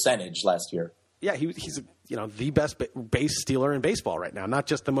percentage last year. Yeah, he's the best base stealer in baseball right now. Not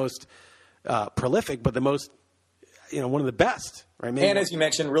just the most prolific, but the most one of the best. Right? And as you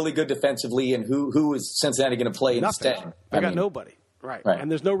mentioned, really good defensively. And who is Cincinnati going to play instead? I got nobody. Right. And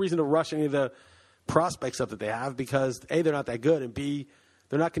there's no reason to rush any of the prospects up that they have because A, they're not that good, and B,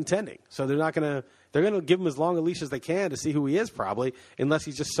 they're not contending. So they're going to give him as long a leash as they can to see who he is, probably, unless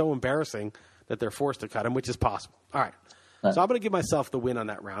he's just so embarrassing that they're forced to cut him, which is possible. All right. So I'm going to give myself the win on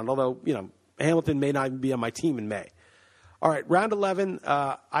that round, although, Hamilton may not even be on my team in May. All right, round 11,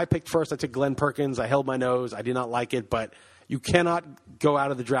 I picked first. I took Glenn Perkins. I held my nose. I did not like it, but you cannot go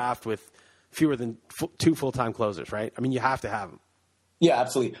out of the draft with fewer than 2 full-time closers, right? I mean, you have to have them. Yeah,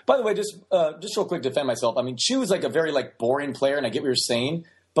 absolutely. By the way, just real quick to defend myself. I mean, Chu is like a very boring player, and I get what you're saying,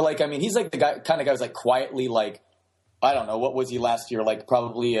 but he's like the kind of guy who's quietly I don't know, what was he last year?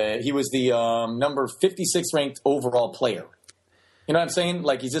 Probably he was the number 56 ranked overall player. You know what I'm saying?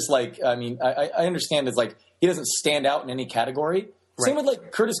 He's just I understand it's he doesn't stand out in any category. Right. Same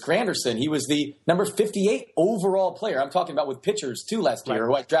with Curtis Granderson. He was the number 58 overall player. I'm talking about with pitchers too last year,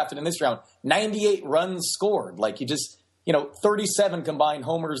 who I drafted in this round. 98 runs scored. 37 combined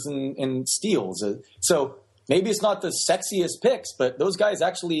homers and steals. So maybe it's not the sexiest picks, but those guys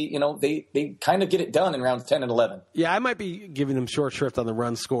actually, they kind of get it done in rounds 10 and 11. Yeah, I might be giving them short shrift on the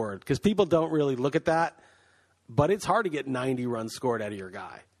runs scored because people don't really look at that. But it's hard to get 90 runs scored out of your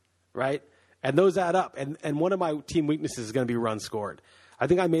guy, right? And those add up. And one of my team weaknesses is going to be runs scored. I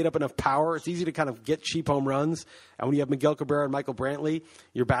think I made up enough power. It's easy to kind of get cheap home runs. And when you have Miguel Cabrera and Michael Brantley,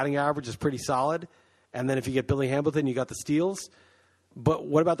 your batting average is pretty solid. And then if you get Billy Hamilton, you got the steals. But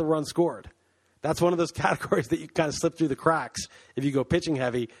what about the runs scored? That's one of those categories that you kind of slip through the cracks if you go pitching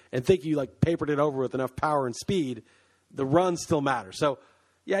heavy and think you papered it over with enough power and speed. The runs still matter. So,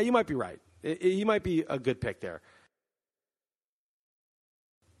 yeah, you might be right. He might be a good pick there.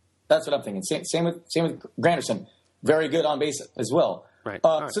 That's what I'm thinking. Same with Granderson. Very good on base as well. Right.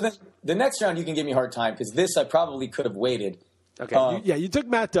 So then the next round you can give me a hard time because this I probably could have waited. Okay. You took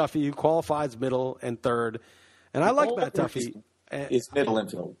Matt Duffy, who qualifies middle and third. And I like Matt Duffy. It's middle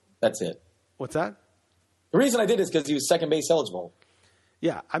infield. That's it. What's that? The reason I did is because he was second base eligible.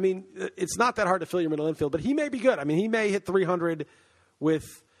 Yeah. I mean, it's not that hard to fill your middle infield, but he may be good. I mean, he may hit 300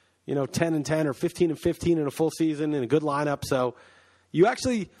 with 10 and 10 or 15 and 15 in a full season in a good lineup. So you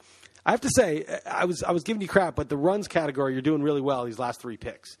actually, I have to say, I was giving you crap, but the runs category, you're doing really well these last 3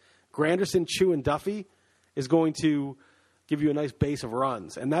 picks. Granderson, Chu, and Duffy is going to give you a nice base of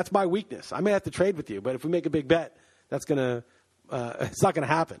runs. And that's my weakness. I may have to trade with you, but if we make a big bet, that's going to, it's not going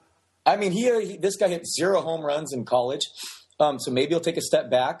to happen. I mean, this guy hit 0 home runs in college. So maybe he'll take a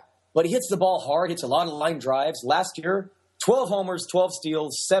step back, but he hits the ball hard, hits a lot of line drives. Last year, 12 homers, 12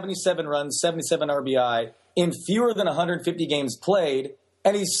 steals, 77 runs, 77 RBI in fewer than 150 games played,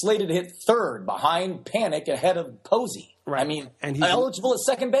 and he's slated to hit third behind Panic ahead of Posey. Right. I mean, and he's eligible at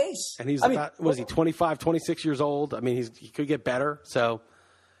second base. And he's was he 25, 26 years old? I mean, he could get better. So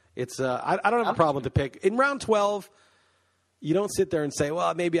it's I don't have a problem to pick. In round 12, you don't sit there and say,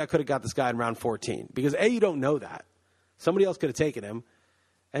 well, maybe I could have got this guy in round 14. Because A, you don't know that. Somebody else could have taken him.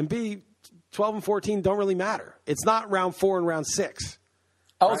 And B, 12 and 14 don't really matter. It's not round 4 and round 6.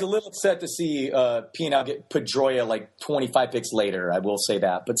 I was a little upset to see P&L get Pedroia 25 picks later. I will say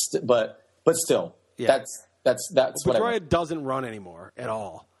that, but still, yeah. that's what Pedroia doesn't run anymore at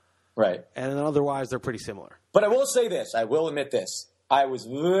all, right? And otherwise, they're pretty similar. But I will say this: I will admit this. I was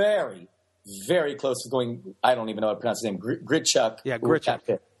very, very close to going. I don't even know how to pronounce his name. Grichuk. Yeah,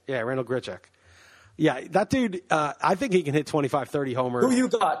 Grichuk. Yeah, Randall Grichuk. Yeah, that dude. I think he can hit 25, 30 homers. Who you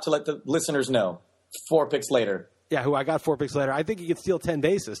got to let the listeners know? 4 picks later. Yeah, who I got 4 picks later. I think he can steal 10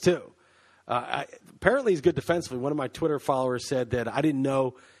 bases, too. Apparently, he's good defensively. One of my Twitter followers said that I didn't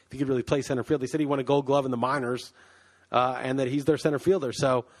know if he could really play center field. They said he won a Gold Glove in the minors and that he's their center fielder.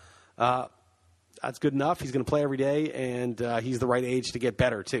 So that's good enough. He's going to play every day, and he's the right age to get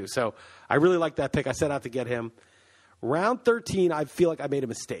better, too. So I really like that pick. I set out to get him. Round 13, I feel like I made a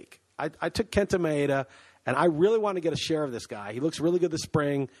mistake. I took Kenta Maeda, and I really want to get a share of this guy. He looks really good this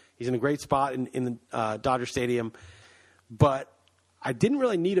spring. He's in a great spot in the Dodger Stadium. But I didn't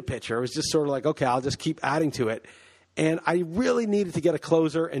really need a pitcher. It was just sort of like, okay, I'll just keep adding to it. And I really needed to get a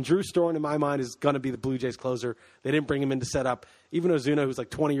closer. And Drew Storen, in my mind, is going to be the Blue Jays closer. They didn't bring him in to set up. Even Ozuna, who's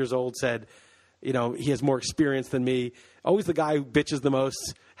 20 years old, said, he has more experience than me. Always the guy who bitches the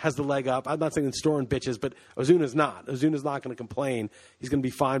most has the leg up. I'm not saying that Storen bitches, but Ozuna's not. Ozuna's not going to complain. He's going to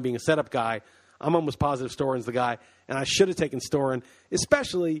be fine being a setup guy. I'm almost positive Storen's the guy, and I should have taken Storen,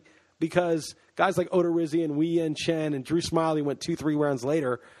 especially because guys like Odorizzi, Wei Yin Chen, and Drew Smiley went 2-3 rounds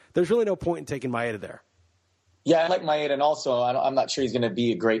later. There's really no point in taking Maeda there. Yeah, I like Maeda, and also I'm not sure he's going to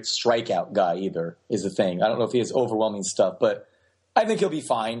be a great strikeout guy either, is the thing. I don't know if he has overwhelming stuff, but I think he'll be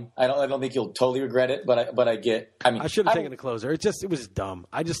fine. I don't think he'll totally regret it, but I get. I mean, I should have taken a closer. It was dumb.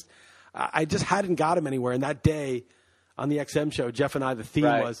 I just hadn't got him anywhere. And that day on the XM show, Jeff and I, the theme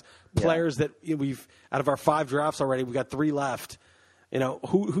was players that we've out of our 5 drafts already. We got 3 left.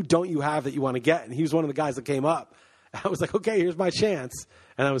 who don't you have that you want to get? And he was one of the guys that came up. I was like, okay, here's my chance.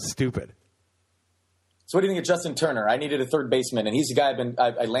 And I was stupid. So what do you think of Justin Turner? I needed a third baseman, and he's the guy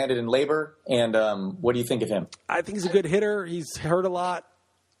I landed in labor. And what do you think of him? I think he's a good hitter. He's hurt a lot.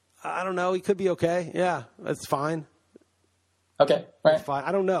 I don't know. He could be okay. Yeah, that's fine. Okay, right. That's fine.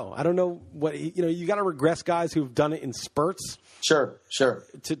 I don't know. I don't know what you got to regress guys who've done it in spurts. Sure.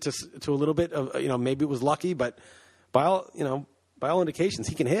 To a little bit of maybe it was lucky, but by all indications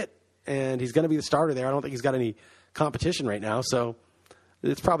he can hit, and he's going to be the starter there. I don't think he's got any competition right now, so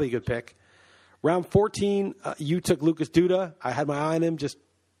it's probably a good pick. Round 14, you took Lucas Duda. I had my eye on him.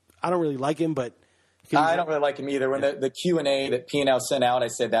 I don't really like him, but I don't really like him either. When the Q&A that P&L sent out, I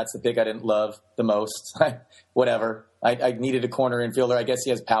said that's the pick I didn't love the most. Whatever. I needed a corner infielder. I guess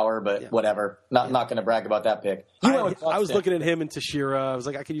he has power, but whatever. Not going to brag about that pick. I was looking at him and Teixeira. I was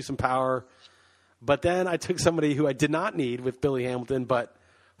like, I could use some power. But then I took somebody who I did not need with Billy Hamilton, but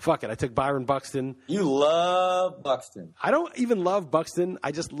fuck it. I took Byron Buxton. You love Buxton. I don't even love Buxton.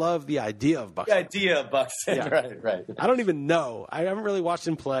 I just love the idea of Buxton. The idea of Buxton. Yeah. Right. I don't even know. I haven't really watched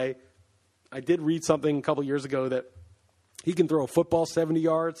him play. I did read something a couple years ago that he can throw a football 70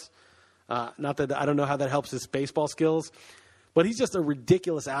 yards. Not that I don't know how that helps his baseball skills, but he's just a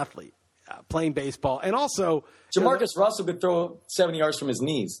ridiculous athlete playing baseball. And also, Jamarcus Russell could throw 70 yards from his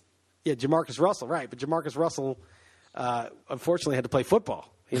knees. Yeah, Jamarcus Russell, right. But Jamarcus Russell, unfortunately, had to play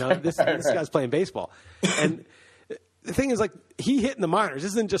football. This guy's playing baseball. And the thing is, like, he hit in the minors.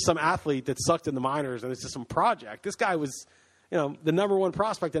 This isn't just some athlete that sucked in the minors and it's just some project. This guy was, the number one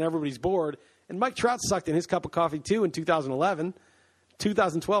prospect on everybody's board. And Mike Trout sucked in his cup of coffee, too, in 2011.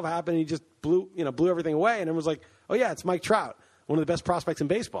 2012 happened, and he just blew everything away. And everyone was like, oh, yeah, it's Mike Trout, one of the best prospects in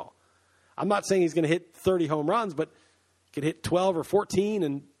baseball. I'm not saying he's going to hit 30 home runs, but he could hit 12 or 14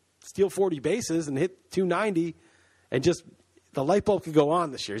 and steal 40 bases and hit 290, and just the light bulb could go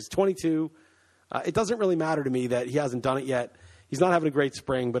on this year. He's 22. It doesn't really matter to me that he hasn't done it yet. He's not having a great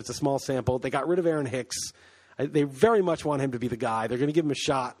spring, but it's a small sample. They got rid of Aaron Hicks. They very much want him to be the guy. They're going to give him a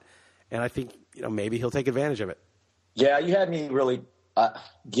shot, and I think maybe he'll take advantage of it. Yeah, you had me really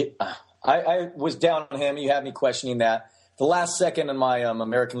I was down on him. You had me questioning that. The last second in my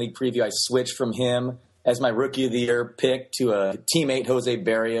American League preview, I switched from him as my Rookie of the Year pick to a teammate, Jose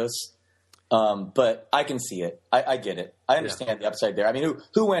Barrios. But I can see it. I get it. I understand the upside there. I mean,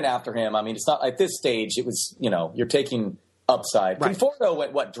 who went after him? I mean, it's not at this stage. It was, you're taking upside. Right.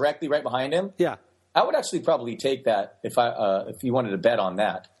 Conforto went directly right behind him. Yeah, I would actually probably take that if you wanted to bet on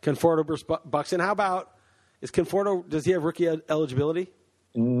that. Conforto versus Buxton. How about is Conforto? Does he have rookie eligibility?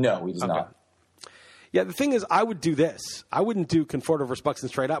 No, he does not. Yeah, the thing is, I would do this. I wouldn't do Conforto versus Buxton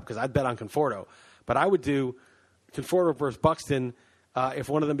straight up because I'd bet on Conforto. But I would do Conforto versus Buxton if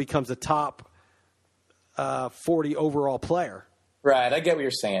one of them becomes a top 40 overall player. Right, I get what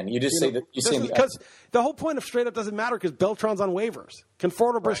you're saying. You just say that you're saying because the whole point of straight up doesn't matter because Beltran's on waivers.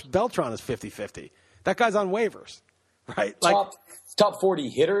 Conforto versus Beltran is 50-50. That guy's on waivers, right? Top 40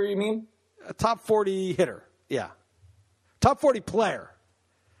 hitter, you mean? A top 40 hitter, yeah. Top 40 player.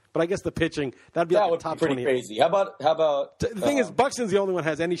 But I guess the pitching, that'd be like a top 20. That would be pretty crazy. How about the thing is, Buxton's the only one who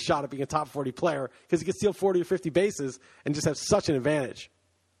has any shot at being a top 40 player because he can steal 40 or 50 bases and just have such an advantage.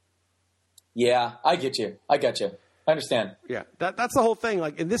 Yeah, I get you. I understand. Yeah, that's the whole thing.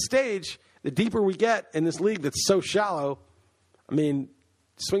 Like, in this stage, the deeper we get in this league that's so shallow, I mean,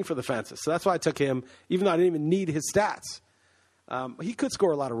 swing for the fences. So that's why I took him, even though I didn't even need his stats. He could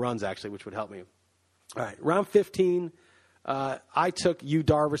score a lot of runs, actually, which would help me. All right, round 15. I took Yu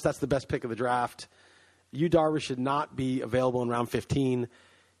Darvish. That's the best pick of the draft. Yu Darvish should not be available in round 15.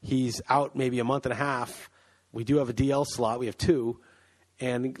 He's out maybe a month and a half. We do have a DL slot. We have 2.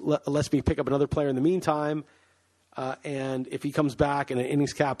 And lets me pick up another player in the meantime. And if he comes back in an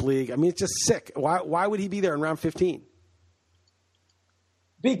innings cap league, I mean, it's just sick. Why would he be there in round 15?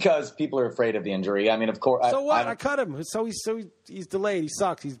 Because people are afraid of the injury. I mean, of course. So what? I cut him. So he's delayed. He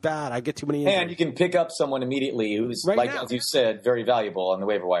sucks. He's bad. I get too many injuries. And you can pick up someone immediately who's, right now, as you said, very valuable on the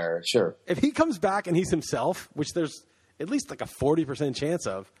waiver wire. Sure. If he comes back and he's himself, which there's at least like a 40% chance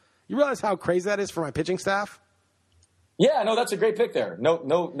of, you realize how crazy that is for my pitching staff? Yeah, no, that's a great pick there.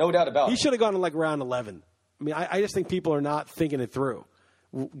 No doubt about it. He should have gone to like round 11. I mean, I just think people are not thinking it through,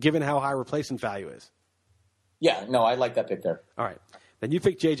 given how high replacement value is. Yeah, no, I like that pick there. All right. Then you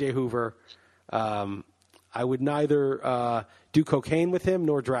pick J.J. Hoover. I would neither do cocaine with him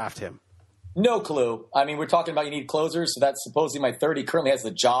nor draft him. No clue. I mean, we're talking about you need closers, so that's supposedly my third. He currently has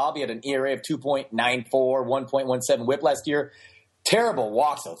the job. He had an ERA of 2.94, 1.17 whip last year. Terrible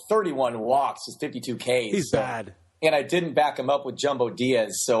walks, though. 31 walks, just 52 Ks. He's bad. And I didn't back him up with Jumbo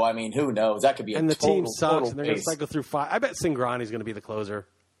Diaz, so, I mean, who knows? That could be and the team sucks, total and they're going to cycle through 5. I bet Singrani's going to be the closer.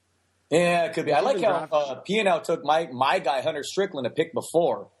 Yeah, it could be. I like how P&L took my guy, Hunter Strickland, a pick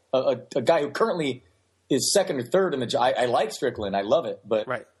before. A guy who currently is second or third in the – I like Strickland. I love it. But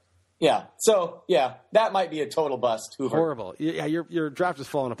right. Yeah. So, yeah, that might be a total bust, Hoover. Horrible. Yeah, your draft is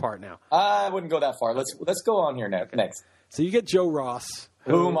falling apart now. I wouldn't go that far. Let's go on here next. So you get Joe Ross.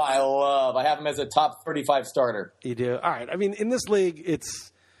 Whom I love. I have him as a top 35 starter. You do? All right. I mean, in this league,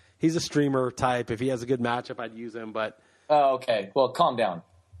 he's a streamer type. If he has a good matchup, I'd use him. But oh, okay. Well, calm down.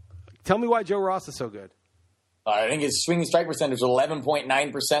 Tell me why Joe Ross is so good. I think his swinging strike percentage was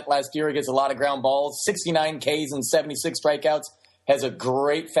 11.9% last year. He gets a lot of ground balls, 69 Ks and 76 strikeouts. Has a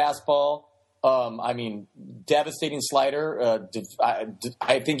great fastball. I mean, devastating slider.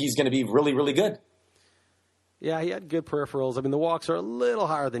 I think he's going to be really, really good. Yeah, he had good peripherals. I mean, the walks are a little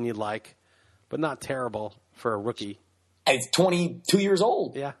higher than you'd like, but not terrible for a rookie. And he's 22 years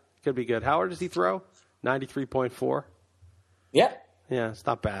old. Yeah, could be good. How hard does he throw? 93.4? Yeah. Yeah, it's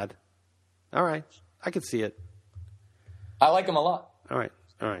not bad. All right. I could see it. I like him a lot. All right.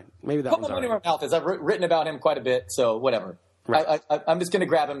 Maybe that Put one's my all money right. where my mouth is. I've written about him quite a bit, so whatever. Right. I'm just going to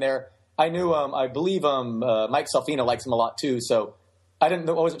grab him there. I knew, I believe Mike Salfino likes him a lot too, so I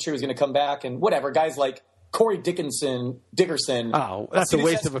wasn't sure he was going to come back. And whatever, guys like Corey Dickerson. Oh, that's a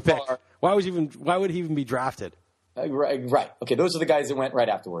waste of a pick. Why would he even be drafted? Right. Okay, those are the guys that went right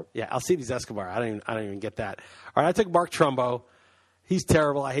afterward. Yeah, Alcides Escobar. I don't even get that. All right, I took Mark Trumbo. He's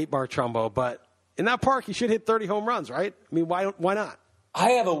terrible. I hate Mark Trumbo, but in that park, he should hit 30 home runs, right? I mean, why not?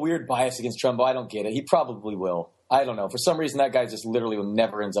 I have a weird bias against Trumbo. I don't get it. He probably will. I don't know. For some reason, that guy just literally will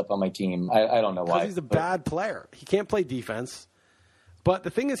never ends up on my team. I don't know why. Because he's a bad player. He can't play defense. But the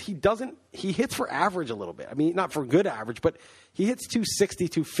thing is, he hits for average a little bit. I mean, not for good average, but he hits 260,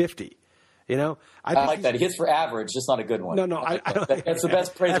 250. You know? I like that. He hits for average, just not a good one. No, I don't. That's the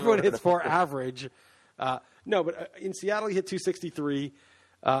best praise. Everyone hits for average. No, but in Seattle, he hit 263.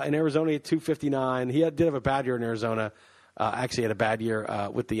 In Arizona, he hit 259. He did have a bad year in Arizona. Actually had a bad year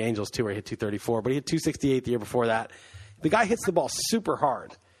with the Angels, too, where he hit 234. But he hit 268 the year before that. The guy hits the ball super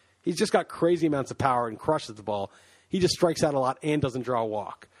hard. He's just got crazy amounts of power and crushes the ball. He just strikes out a lot and doesn't draw a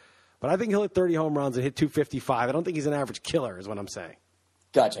walk. But I think he'll hit 30 home runs and hit 255. I don't think he's an average killer is what I'm saying.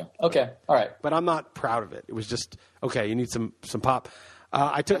 Gotcha. Okay. All right. But I'm not proud of it. It was just, okay, you need some pop.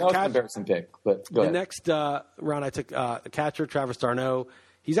 I took an embarrassing pick, but go ahead. The next round, I took a catcher, Travis d'Arnaud.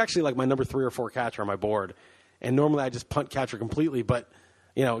 He's actually like my number 3 or 4 catcher on my board. And normally I just punt catcher completely. But,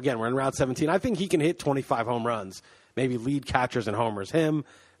 you know, again, we're in round 17. I think he can hit 25 home runs, maybe lead catchers and homers. Him,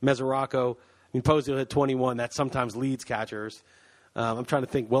 Mesoraco. I mean, Posey will hit 21. That sometimes leads catchers. I'm trying to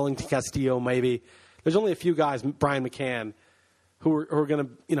think. Wellington Castillo, maybe. There's only a few guys, Brian McCann, who are going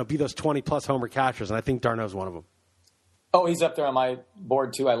to be those 20-plus homer catchers, and I think d'Arnaud's one of them. Oh, he's up there on my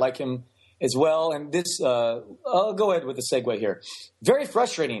board, too. I like him as well. And this, I'll go ahead with the segue here. Very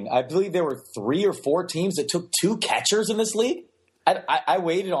frustrating. I believe there were 3 or 4 teams that took 2 catchers in this league. I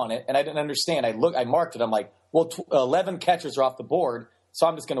waited on it, and I didn't understand. I marked it. I'm like, well, 11 catchers are off the board, so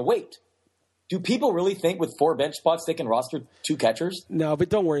I'm just going to wait. Do people really think with 4 bench spots they can roster 2 catchers? No, but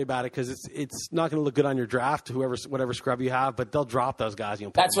don't worry about it because it's not going to look good on your draft, whatever scrub you have, but they'll drop those guys.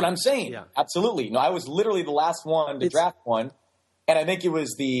 That's what I'm saying. Yeah. Absolutely. No, I was literally the last one to draft one, and I think it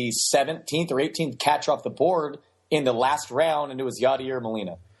was the 17th or 18th catcher off the board in the last round, and it was Yadier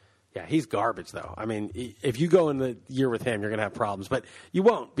Molina. Yeah, he's garbage, though. I mean, if you go in the year with him, you're going to have problems. But you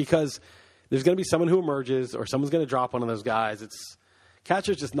won't because there's going to be someone who emerges or someone's going to drop one of those guys.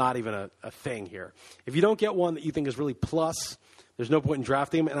 Catcher's just not even a thing here. If you don't get one that you think is really plus, there's no point in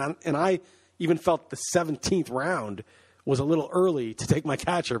drafting him. And I even felt the 17th round was a little early to take my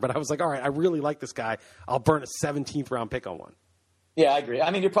catcher. But I was like, all right, I really like this guy. I'll burn a 17th round pick on one. Yeah, I agree. I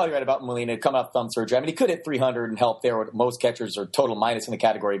mean, you're probably right about Molina coming off thumb surgery. I mean, he could hit 300 and help there. Most catchers are total minus in the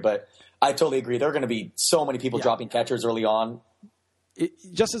category. But I totally agree. There are going to be so many people dropping catchers early on.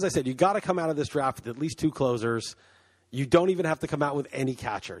 Just as I said, you got to come out of this draft with at least 2 closers. You don't even have to come out with any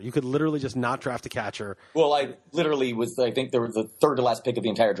catcher. You could literally just not draft a catcher. Well, I literally I think there was the 3rd to last pick of the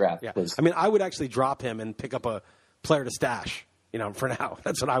entire draft. Yeah. I mean, I would actually drop him and pick up a player to stash, for now.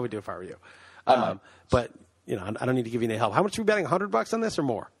 That's what I would do if I were you. But, I don't need to give you any help. How much are we betting? $100 on this or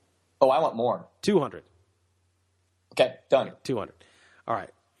more? Oh, I want more. 200. Okay, done. 200. All right.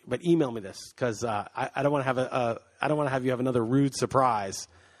 But email me this because I don't want to have you have another rude surprise.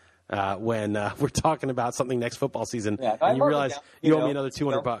 When we're talking about something next football season, and you realize you owe me another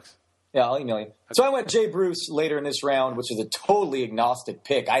 $200. Yeah, I'll email you. Okay. So I went Jay Bruce later in this round, which is a totally agnostic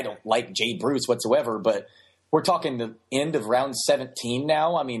pick. I don't like Jay Bruce whatsoever, but we're talking the end of round 17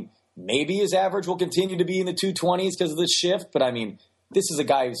 now. I mean, maybe his average will continue to be in the 220s because of this shift. But, I mean, this is a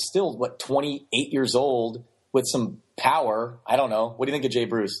guy who's still, 28 years old with some power. I don't know. What do you think of Jay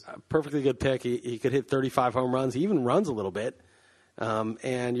Bruce? Perfectly good pick. He could hit 35 home runs. He even runs a little bit.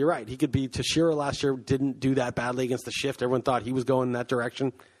 And you're right. He could be Teixeira last year. Didn't do that badly against the shift. Everyone thought he was going in that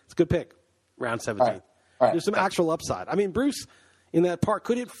direction. It's a good pick. Round 17. All right. There's some actual upside. I mean, Bruce in that park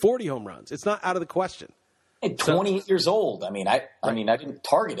could hit 40 home runs. It's not out of the question. At 28 years old. I mean, I didn't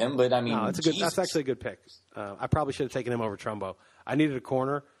target him, but I mean, no, that's actually a good pick. I probably should have taken him over Trumbo. I needed a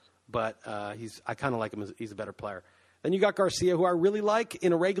corner, but I kind of like him. He's a better player. Then you got Garcia, who I really like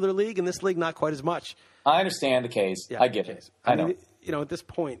in a regular league. In this league, not quite as much. I understand the case. Yeah, I get it. I know. At this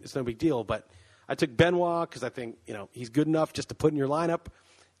point, it's no big deal. But I took Benoit because I think he's good enough just to put in your lineup,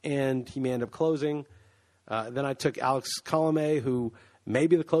 and he may end up closing. Then I took Alex Colomé, who may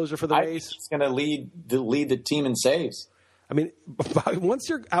be the closer for the race. He's going to lead the team in saves. I mean, once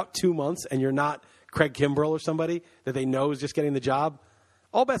you're out 2 months and you're not Craig Kimbrell or somebody that they know is just getting the job,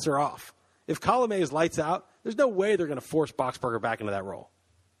 all bets are off. If Colomé is lights out, there's no way they're going to force Boxberger back into that role.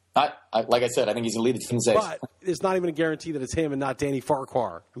 Like I said, I think he's going to lead the team in saves. But it's not even a guarantee that it's him and not Danny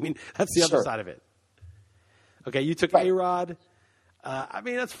Farquhar. I mean, that's the other side of it. Okay, you took A-Rod. I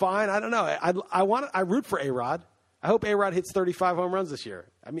mean, that's fine. I don't know. I root for A-Rod. I hope A-Rod hits 35 home runs this year.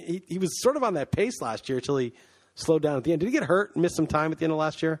 I mean, he was sort of on that pace last year until he slowed down at the end. Did he get hurt and miss some time at the end of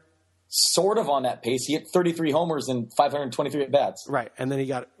last year? Sort of on that pace. He hit 33 homers and 523 at-bats. Right. And then he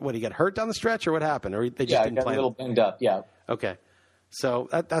got hurt down the stretch, or what happened? Or they just didn't play him? Yeah, he got a little banged up, yeah. Okay. So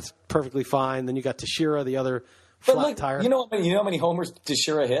that's perfectly fine. Then you got Teixeira, the other flat tire. You know how many homers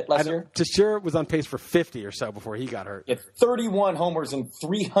Teixeira hit last year? Teixeira was on pace for 50 or so before he got hurt. He had 31 homers and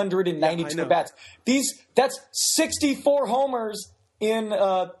 392 at-bats. That's 64 homers in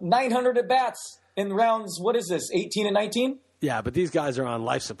 900 at-bats in rounds, what is this, 18 and 19? Yeah, but these guys are on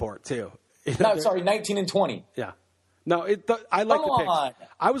life support, too. No, sorry, 19 and 20. Yeah. No, I like the picks.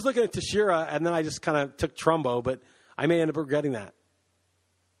 I was looking at Teixeira, and then I just kind of took Trumbo, but I may end up regretting that.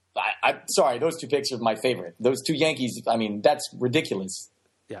 I'm sorry, those two picks are my favorite. Those two Yankees, I mean, that's ridiculous.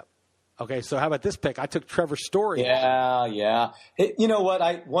 Yeah. Okay, so how about this pick? I took Trevor Story. Yeah. You know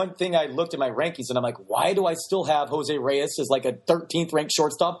what? One thing I looked at my rankings, and I'm like, why do I still have Jose Reyes as like a 13th ranked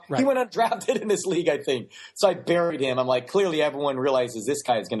shortstop? Right. He went undrafted in this league, I think. So I buried him. I'm like, clearly everyone realizes this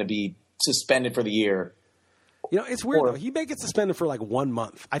guy is going to be suspended for the year. It's weird, though. He may get suspended for like 1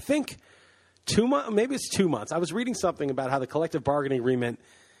 month. I think 2 months, maybe it's 2 months. I was reading something about how the collective bargaining agreement,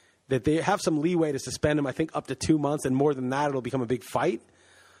 that they have some leeway to suspend him, I think, up to 2 months, and more than that, it'll become a big fight.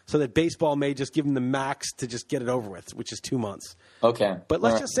 So that baseball may just give him the max to just get it over with, which is 2 months. Okay. But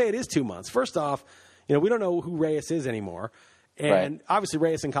let's just say it is 2 months. First off, we don't know who Reyes is anymore. And obviously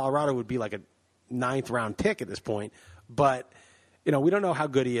Reyes in Colorado would be like a 9th-round pick at this point. But, we don't know how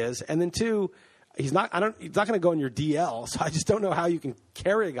good he is. And then two, he's not going to go in your DL, so I just don't know how you can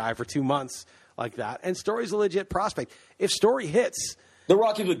carry a guy for 2 months like that. And Story's a legit prospect. If Story hits... The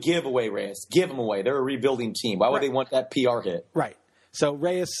Rockies would give away Reyes. Give him away. They're a rebuilding team. Why would they want that PR hit? Right. So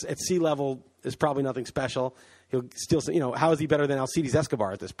Reyes at sea level is probably nothing special. He'll still, how is he better than Alcides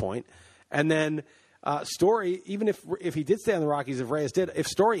Escobar at this point? And then Story, even if he did stay on the Rockies, if Reyes did, if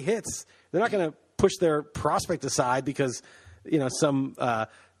Story hits, they're not going to push their prospect aside because some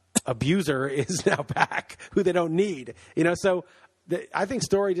abuser is now back who they don't need. So I think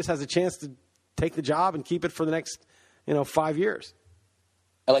Story just has a chance to take the job and keep it for the next 5 years.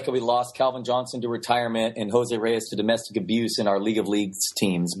 I like how we lost Calvin Johnson to retirement and Jose Reyes to domestic abuse in our League of Leagues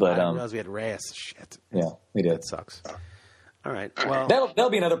teams. But I didn't realize we had Reyes. Shit. Yeah, we did. That sucks. All right. Well,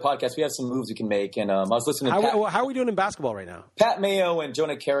 that'll be another podcast. We have some moves we can make. And I was listening to how are we doing in basketball right now? Pat Mayo and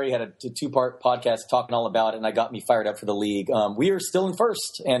Jonah Carey had a 2-part podcast talking all about it, and I got me fired up for the league. We are still in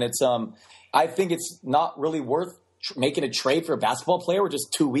first, and it's I think it's not really worth making a trade for a basketball player. We're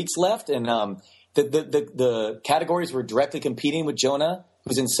just 2 weeks left, and the categories we're directly competing with Jonah,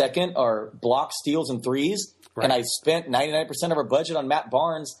 who's in second, are blocks, steals, and threes. Right. And I spent 99% of our budget on Matt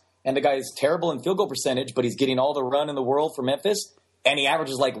Barnes, and the guy is terrible in field goal percentage, but he's getting all the run in the world for Memphis, and he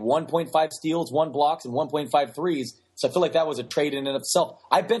averages like 1.5 steals, 1 blocks, and 1.5 threes. So I feel like that was a trade in and of itself.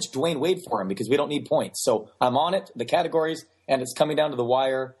 I benched Dwayne Wade for him because we don't need points. So I'm on it, the categories, and it's coming down to the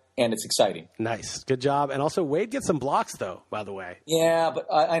wire. And it's exciting. Nice, good job. And also, Wade gets some blocks, though. By the way. Yeah, but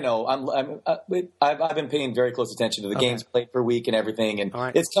I know I've been paying very close attention to the games played per week and everything, and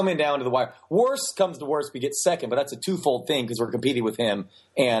it's coming down to the wire. Worst comes to worst, we get second, but that's a twofold thing because we're competing with him.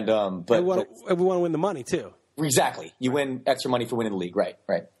 And we want to win the money too. Exactly, you win extra money for winning the league. Right.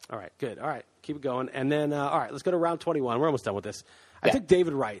 All right, good. All right, keep it going. And then all right, let's go to round 21. We're almost done with this. I took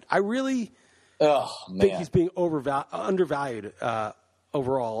David Wright. I really think he's being undervalued.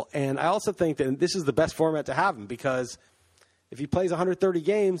 overall. And I also think that this is the best format to have him because if he plays 130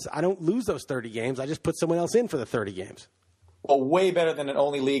 games, I don't lose those 30 games. I just put someone else in for the 30 games. Well, way better than an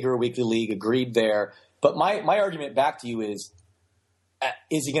only league or a weekly league. Agreed there. But my argument back to you is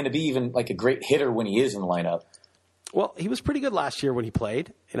he going to be even like a great hitter when he is in the lineup? Well, he was pretty good last year when he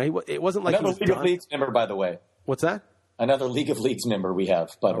played. It wasn't like another he was League of Leagues member, by the way. What's that? Another League of Leagues member we have,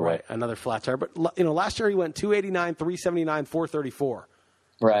 by the way. Right. Another flat tire. But last year he went 289, 379, 434.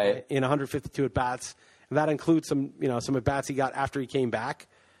 Right. In 152 at bats, and that includes some at bats he got after he came back.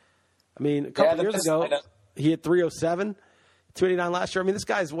 I mean, a couple years ago he had 307, 289 last year. I mean, this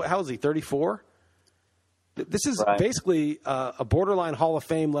guy's how old is he? 34. This is basically a borderline Hall of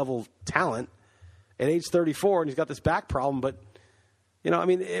Fame level talent at age 34, and he's got this back problem. But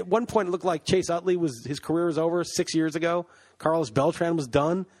at one point it looked like Chase Utley his career was over 6 years ago. Carlos Beltran was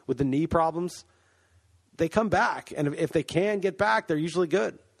done with the knee problems. They come back, and if they can get back, they're usually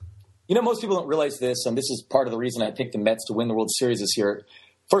good. Most people don't realize this, and this is part of the reason I picked the Mets to win the World Series this year.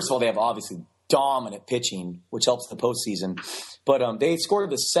 First of all, they have obviously dominant pitching, which helps the postseason. But they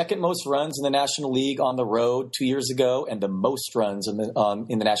scored the second most runs in the National League on the road 2 years ago, and the most runs in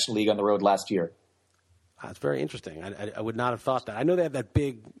the National League on the road last year. That's very interesting. I would not have thought that. I know they had that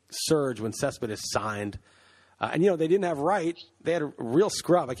big surge when Cespedes signed. And they didn't have Wright. They had a real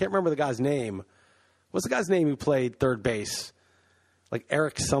scrub. I can't remember the guy's name. What's the guy's name who played third base? Like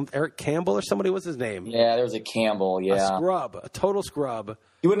Eric Campbell or somebody? What's his name? Yeah, there was a Campbell, yeah. A total scrub.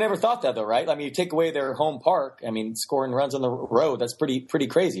 You would have never thought that, though, right? I mean, you take away their home park. I mean, scoring runs on the road, that's pretty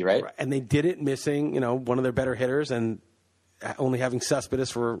crazy, right? And they did it missing, one of their better hitters and only having Cespedes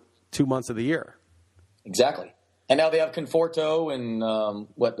for 2 months of the year. Exactly. And now they have Conforto and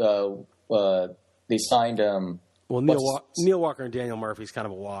they signed Neil Walker and Daniel Murphy's kind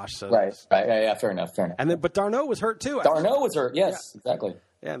of a wash. So right. Yeah, fair enough. And then, but Darno was hurt too. Darno was hurt. Yes, yeah. Exactly.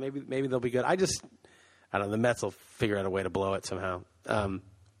 Yeah, maybe they'll be good. I don't know. The Mets will figure out a way to blow it somehow.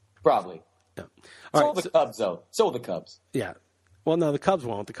 Probably. Yeah. So will the Cubs, though. So will the Cubs. Yeah. Well, no, the Cubs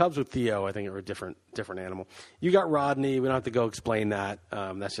won't. The Cubs with Theo, I think, are a different animal. You got Rodney. We don't have to go explain that.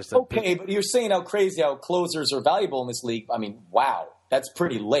 That's just okay. But you're saying how closers are valuable in this league. I mean, wow, that's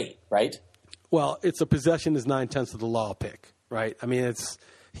pretty late, right? Well, it's a possession is 9/10 of the law pick, right? I mean,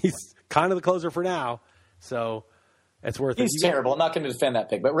 he's kind of the closer for now, so it's worth it. He's terrible. I'm not going to defend that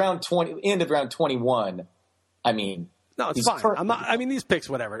pick, but end of round 21. I mean, no, it's fine. I'm not. I mean, these picks,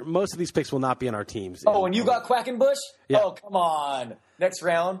 whatever. Most of these picks will not be on our teams. Oh, and you got Quackenbush? Yeah. Oh, come on. Next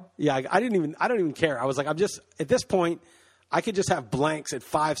round? Yeah, I don't even care. I was like, I'm just at this point, I could just have blanks at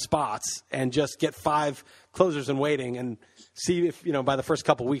 5 spots and just get 5 closers in waiting and see if, by the first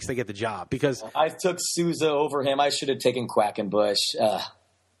couple of weeks they get the job. Because I took Souza over him. I should have taken Quackenbush. Yeah,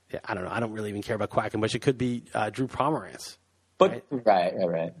 I don't know. I don't really even care about Quackenbush. It could be Drew Pomeranz. But right.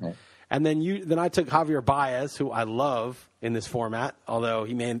 And then I took Javier Baez, who I love in this format, although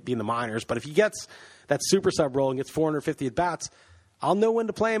he may be in the minors. But if he gets that super sub role and gets 450 at bats, I'll know when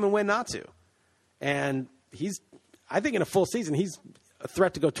to play him and when not to. And I think in a full season, he's a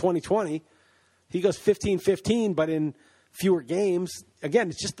threat to go 20-20. He goes 15-15, but in fewer games. Again,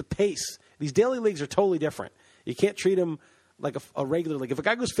 it's just the pace. These daily leagues are totally different. You can't treat him like a regular league. If a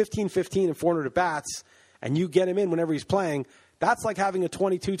guy goes 15-15 and 400 at bats and you get him in whenever he's playing, that's like having a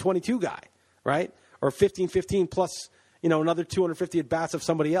 22-22 guy, right? Or 15-15 plus, another 250 at bats of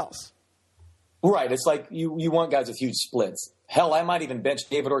somebody else. Right. It's like you want guys with huge splits. Hell, I might even bench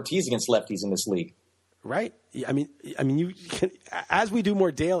David Ortiz against lefties in this league. Right. I mean, you can, as we do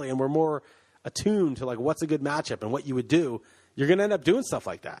more daily and we're more attuned to like what's a good matchup and what you would do, you're going to end up doing stuff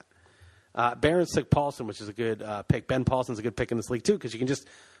like that. Barron's took Paulson, which is a good pick. Ben Paulson's a good pick in this league too because you can just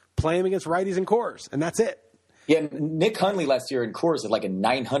play him against righties and cores, and that's it. Yeah, Nick Hundley last year in Coors had like a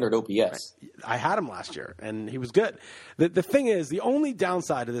 900 OPS. I had him last year, and he was good. The thing is, the only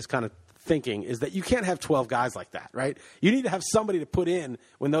downside of this kind of thinking is that you can't have 12 guys like that, right? You need to have somebody to put in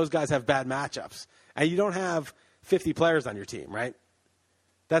when those guys have bad matchups, and you don't have 50 players on your team, right?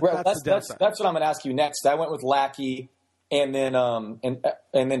 That's the downside. That's what I'm going to ask you next. I went with Lackey and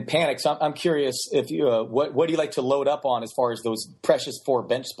then Panic. So I'm curious if you what do you like to load up on as far as those precious 4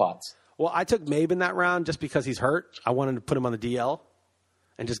 bench spots? Well, I took Mabe in that round just because he's hurt. I wanted to put him on the DL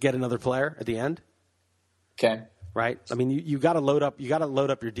and just get another player at the end. Okay. Right? I mean, you got to load up. You got to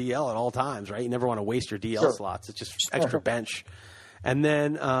load up your DL at all times, right? You never want to waste your DL slots. It's just extra bench. And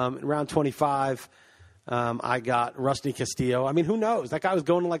then in round 25, I got Rusty Castillo. I mean, who knows? That guy was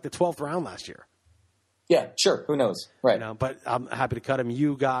going to like the 12th round last year. Yeah, sure. Who knows? Right. But I'm happy to cut him.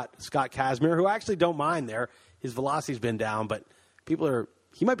 You got Scott Kazmir, who I actually don't mind there. His velocity's been down, but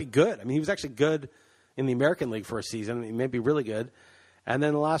he might be good. I mean, he was actually good in the American League for a season. He may be really good. And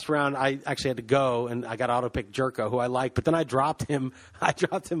then the last round, I actually had to go, and I got auto-pick Jerko, who I like. But then I dropped him. I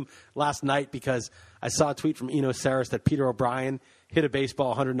dropped him last night because I saw a tweet from Eno Saris that Peter O'Brien hit a baseball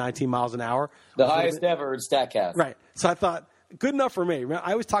 119 miles an hour. The highest ever in StatCast. Right. So I thought, good enough for me.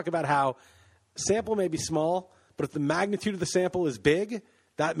 I always talk about how sample may be small, but if the magnitude of the sample is big,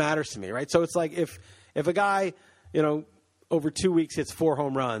 that matters to me, right? So it's like if a guy, over 2 weeks hits 4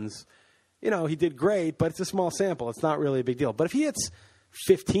 home runs, he did great, but it's a small sample. It's not really a big deal. But if he hits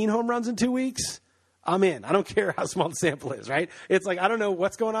 15 home runs in 2 weeks, I'm in. I don't care how small the sample is, right? It's like, I don't know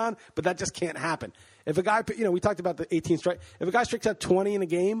what's going on, but that just can't happen. If a guy, we talked about the 18 strike. If a guy strikes out 20 in a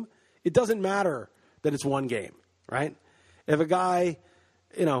game, it doesn't matter that it's one game, right? If a guy,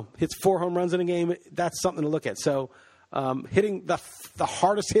 hits 4 home runs in a game, that's something to look at. So hitting the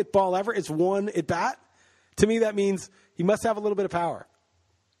hardest hit ball ever is one at bat. To me, that means he must have a little bit of power.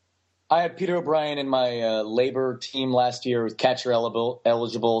 I had Peter O'Brien in my labor team last year, was catcher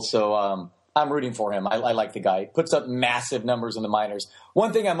eligible, so I'm rooting for him. I like the guy. He puts up massive numbers in the minors.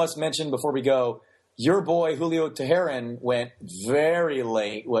 One thing I must mention before we go, your boy Julio Teheran went very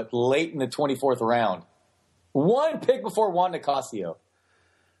late, late in the 24th round. One pick before Juan Nicasio.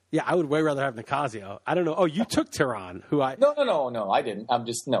 Yeah, I would way rather have Nicasio. I don't know. Oh, you took Tehran, who I... No, I didn't. I'm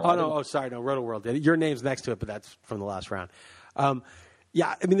just... No. Oh, no. Oh, sorry. No, Roto World did it. Your name's next to it, but that's from the last round.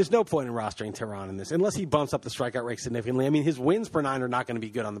 Yeah, I mean, there's no point in rostering Tehran in this, unless he bumps up the strikeout rate significantly. I mean, his wins per 9 are not going to be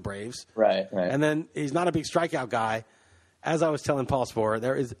good on the Braves. Right. And then he's not a big strikeout guy. As I was telling Paul Sporer,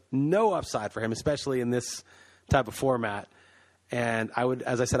 there is no upside for him, especially in this type of format. And I would,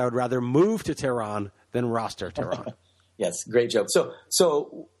 as I said, I would rather move to Tehran than roster Tehran. Yes, great joke.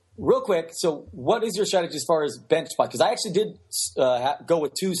 So real quick, so what is your strategy as far as bench spot? Because I actually did go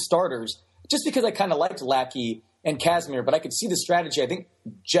with 2 starters just because I kind of liked Lackey and Kazmir, but I could see the strategy. I think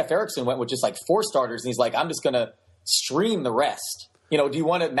Jeff Erickson went with just like 4 starters, and he's like, I'm just going to stream the rest. Do you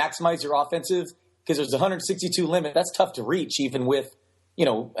want to maximize your offensive? Because there's a 162 limit. That's tough to reach, even with,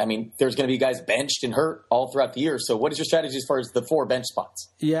 there's going to be guys benched and hurt all throughout the year. So what is your strategy as far as the 4 bench spots?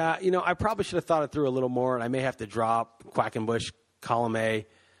 Yeah, I probably should have thought it through a little more, and I may have to drop Quackenbush, column A.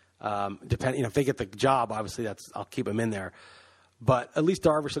 Depending, if they get the job, obviously I'll keep them in there. But at least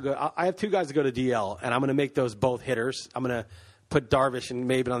Darvish will go. I have 2 guys to go to DL, and I'm going to make those both hitters. I'm going to put Darvish and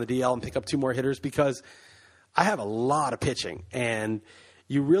Maben on the DL and pick up 2 more hitters because I have a lot of pitching, and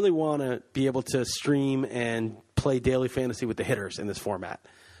you really want to be able to stream and play daily fantasy with the hitters in this format.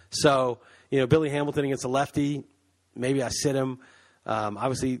 So, Billy Hamilton against a lefty, maybe I sit him.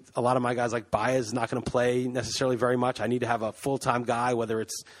 Obviously, a lot of my guys like Baez is not going to play necessarily very much. I need to have a full-time guy, whether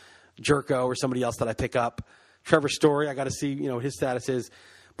it's Jerko or somebody else that I pick up. Trevor Story, I got to see, what his status is.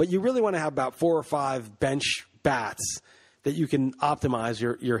 But you really want to have about 4 or 5 bench bats that you can optimize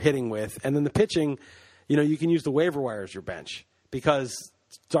your hitting with. And then the pitching, you can use the waiver wire as your bench because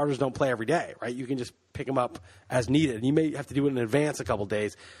starters don't play every day, right? You can just pick them up as needed. And you may have to do it in advance a couple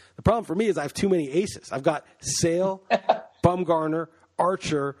days. The problem for me is I have too many aces. I've got Sale, Bumgarner,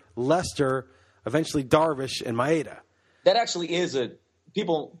 Archer, Lester, eventually Darvish, and Maeda. That actually is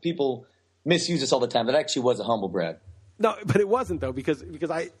people misuse this all the time. That actually was a humble brag. No, but it wasn't though because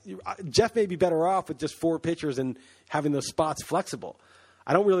Jeff may be better off with just 4 pitchers and having those spots flexible.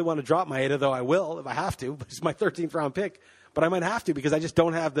 I don't really want to drop Maeda, though I will if I have to. It's my 13th round pick, but I might have to because I just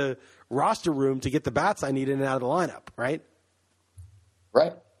don't have the roster room to get the bats I need in and out of the lineup. Right.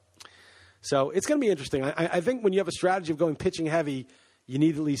 Right. So it's going to be interesting. I think when you have a strategy of going pitching heavy, you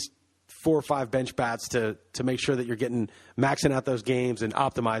need at least 4 or 5 bench bats to make sure that you're maxing out those games and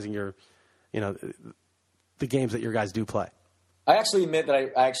optimizing your, the games that your guys do play. I actually admit that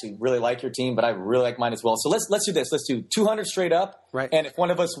I actually really like your team, but I really like mine as well. So let's do this. Let's do 200 straight up, right? And if one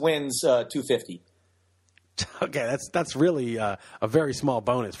of us wins, 250. Okay, that's really a very small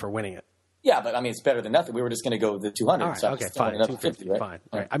bonus for winning it. Yeah, but it's better than nothing. We were just going to go with the 200. All right, so okay, fine. 250, right? Fine.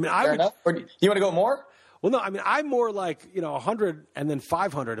 All right. Fair enough? Or do you want to go more? Well, no. I'm more like 100 and then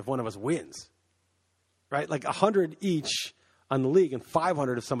 500 if one of us wins, right? Like 100 each on the league and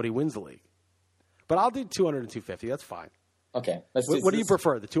 500 if somebody wins the league. But I'll do 200 and 250. That's fine. Okay. What do you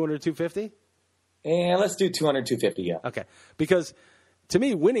prefer, the 200 and 250? Yeah, let's do 200, 250, yeah. Okay. Because to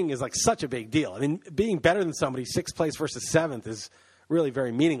me, winning is like such a big deal. I mean, being better than somebody, 6th place versus 7th is really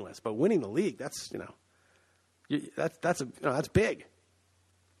very meaningless. But winning the league, that's big.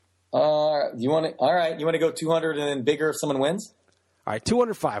 You want to go 200 and then bigger if someone wins? All right,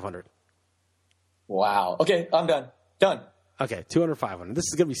 200, 500. Wow. Okay, I'm done. Done. Okay, 200, 500. This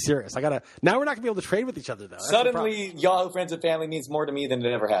is going to be serious. Now we're not going to be able to trade with each other, though. That's Suddenly, Yahoo Friends and Family means more to me than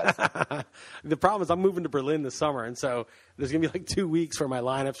it ever has. The problem is I'm moving to Berlin this summer, and so there's going to be like 2 weeks where my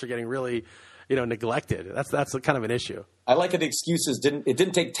lineups are getting really, neglected. That's kind of an issue. I like the excuses. It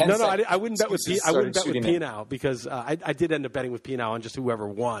didn't take 10 seconds. No, I wouldn't bet with Pianow because I did end up betting with Pianow on just whoever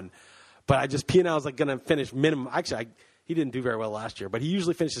won. But Pianow is going to finish minimum. Actually, he didn't do very well last year, but he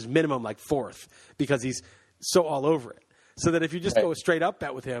usually finishes minimum like 4th because he's so all over it. So that if you just go a straight up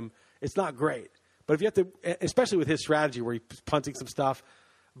bet with him, it's not great. But if you have to, especially with his strategy where he's punting some stuff,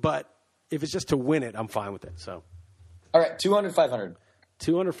 but if it's just to win it, I'm fine with it. So, all right, 200, 500.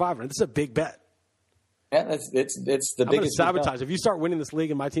 200, 500. This is a big bet. Yeah, it's the biggest. I'm going to sabotage. If you start winning this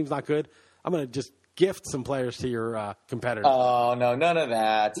league and my team's not good, I'm going to just gift some players to your competitors. Oh no, none of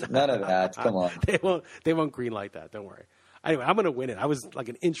that. None of that. Come on. They won't green light that. Don't worry. Anyway, I'm going to win it. I was like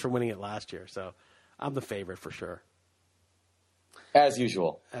an inch from winning it last year, so I'm the favorite for sure. As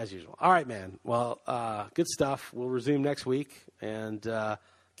usual. All right, man. Well, good stuff. We'll resume next week and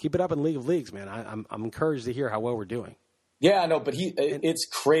keep it up in League of Leagues, man. I'm encouraged to hear how well we're doing. Yeah, I know, but it's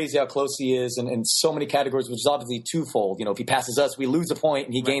crazy how close he is in so many categories, which is obviously twofold. If he passes us, we lose a point,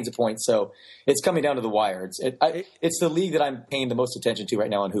 and he gains a point. So it's coming down to the wire. It's the league that I'm paying the most attention to right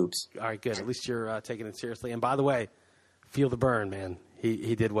now in hoops. All right, good. At least you're taking it seriously. And by the way, feel the burn, man.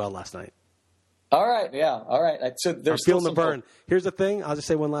 He did well last night. All right, yeah, all right. So there's feeling the burn. Here's the thing. I'll just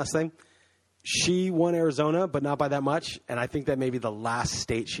say one last thing. She won Arizona, but not by that much, and I think that may be the last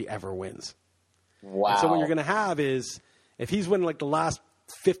state she ever wins. Wow. And so what you're going to have is, if he's winning like the last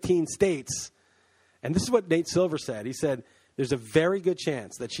 15 states, and this is what Nate Silver said. He said there's a very good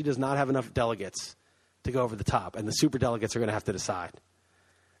chance that she does not have enough delegates to go over the top, and the super delegates are going to have to decide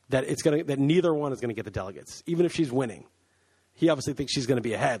that that neither one is going to get the delegates, even if she's winning. He obviously thinks she's going to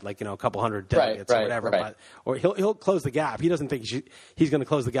be ahead, like a couple hundred delegates or whatever. Right. Or he'll close the gap. He doesn't think he's going to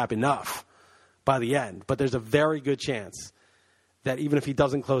close the gap enough by the end. But there's a very good chance that even if he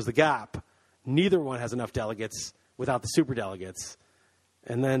doesn't close the gap, neither one has enough delegates without the super delegates,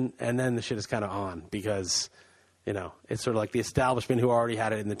 and then the shit is kind of on because it's sort of like the establishment who already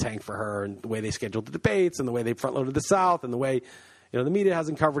had it in the tank for her, and the way they scheduled the debates, and the way they front loaded the South, and the way the media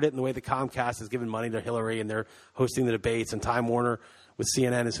hasn't covered it, and the way the Comcast has given money to Hillary, and they're hosting the debates, and Time Warner with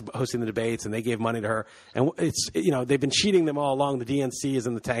CNN is hosting the debates, and they gave money to her, and it's they've been cheating them all along. The DNC is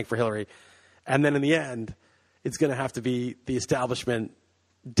in the tank for Hillary, and then in the end, it's going to have to be the establishment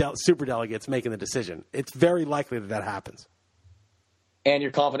super delegates making the decision. It's very likely that happens. And you're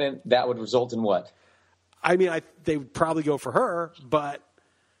confident that would result in what? I mean, they would probably go for her, but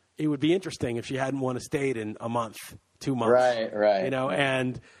it would be interesting if she hadn't won a state in a month, 2 months. Right.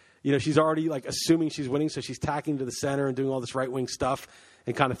 And she's already like assuming she's winning, so she's tacking to the center and doing all this right wing stuff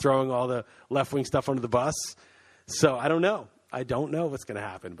and kind of throwing all the left wing stuff under the bus. So I don't know. I don't know what's going to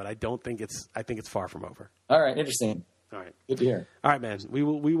happen, but I think it's far from over. All right, interesting. All right. Good to hear. All right, man. We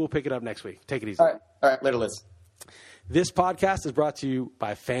will pick it up next week. Take it easy. All right. Later, Liz. This podcast is brought to you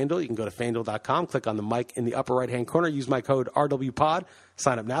by FanDuel. You can go to FanDuel.com, click on the mic in the upper right-hand corner, use my code RWPOD,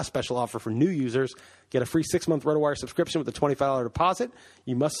 sign up now. Special offer for new users. Get a free 6-month RotoWire subscription with a $25 deposit.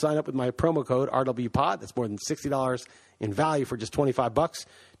 You must sign up with my promo code RWPOD. That's more than $60 in value for just $25.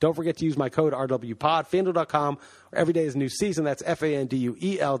 Don't forget to use my code RWPOD, FanDuel.com, where every day is a new season. That's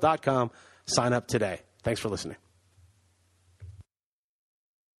FanDuel.com. Sign up today. Thanks for listening.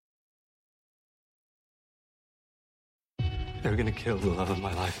 They're gonna kill the love of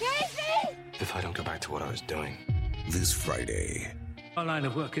my life. Casey! If I don't go back to what I was doing. This Friday. Our line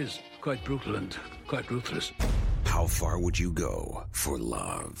of work is quite brutal and quite ruthless. How far would you go for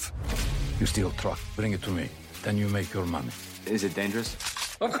love? You steal truck, bring it to me. Then you make your money. Is it dangerous?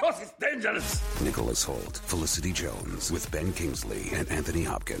 Of course it's dangerous! Nicholas Hoult, Felicity Jones, with Ben Kingsley and Anthony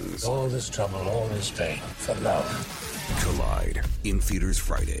Hopkins. All this trouble, all this pain, for love. Collide. In theaters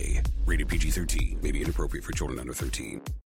Friday. Rated PG-13. May be inappropriate for children under 13.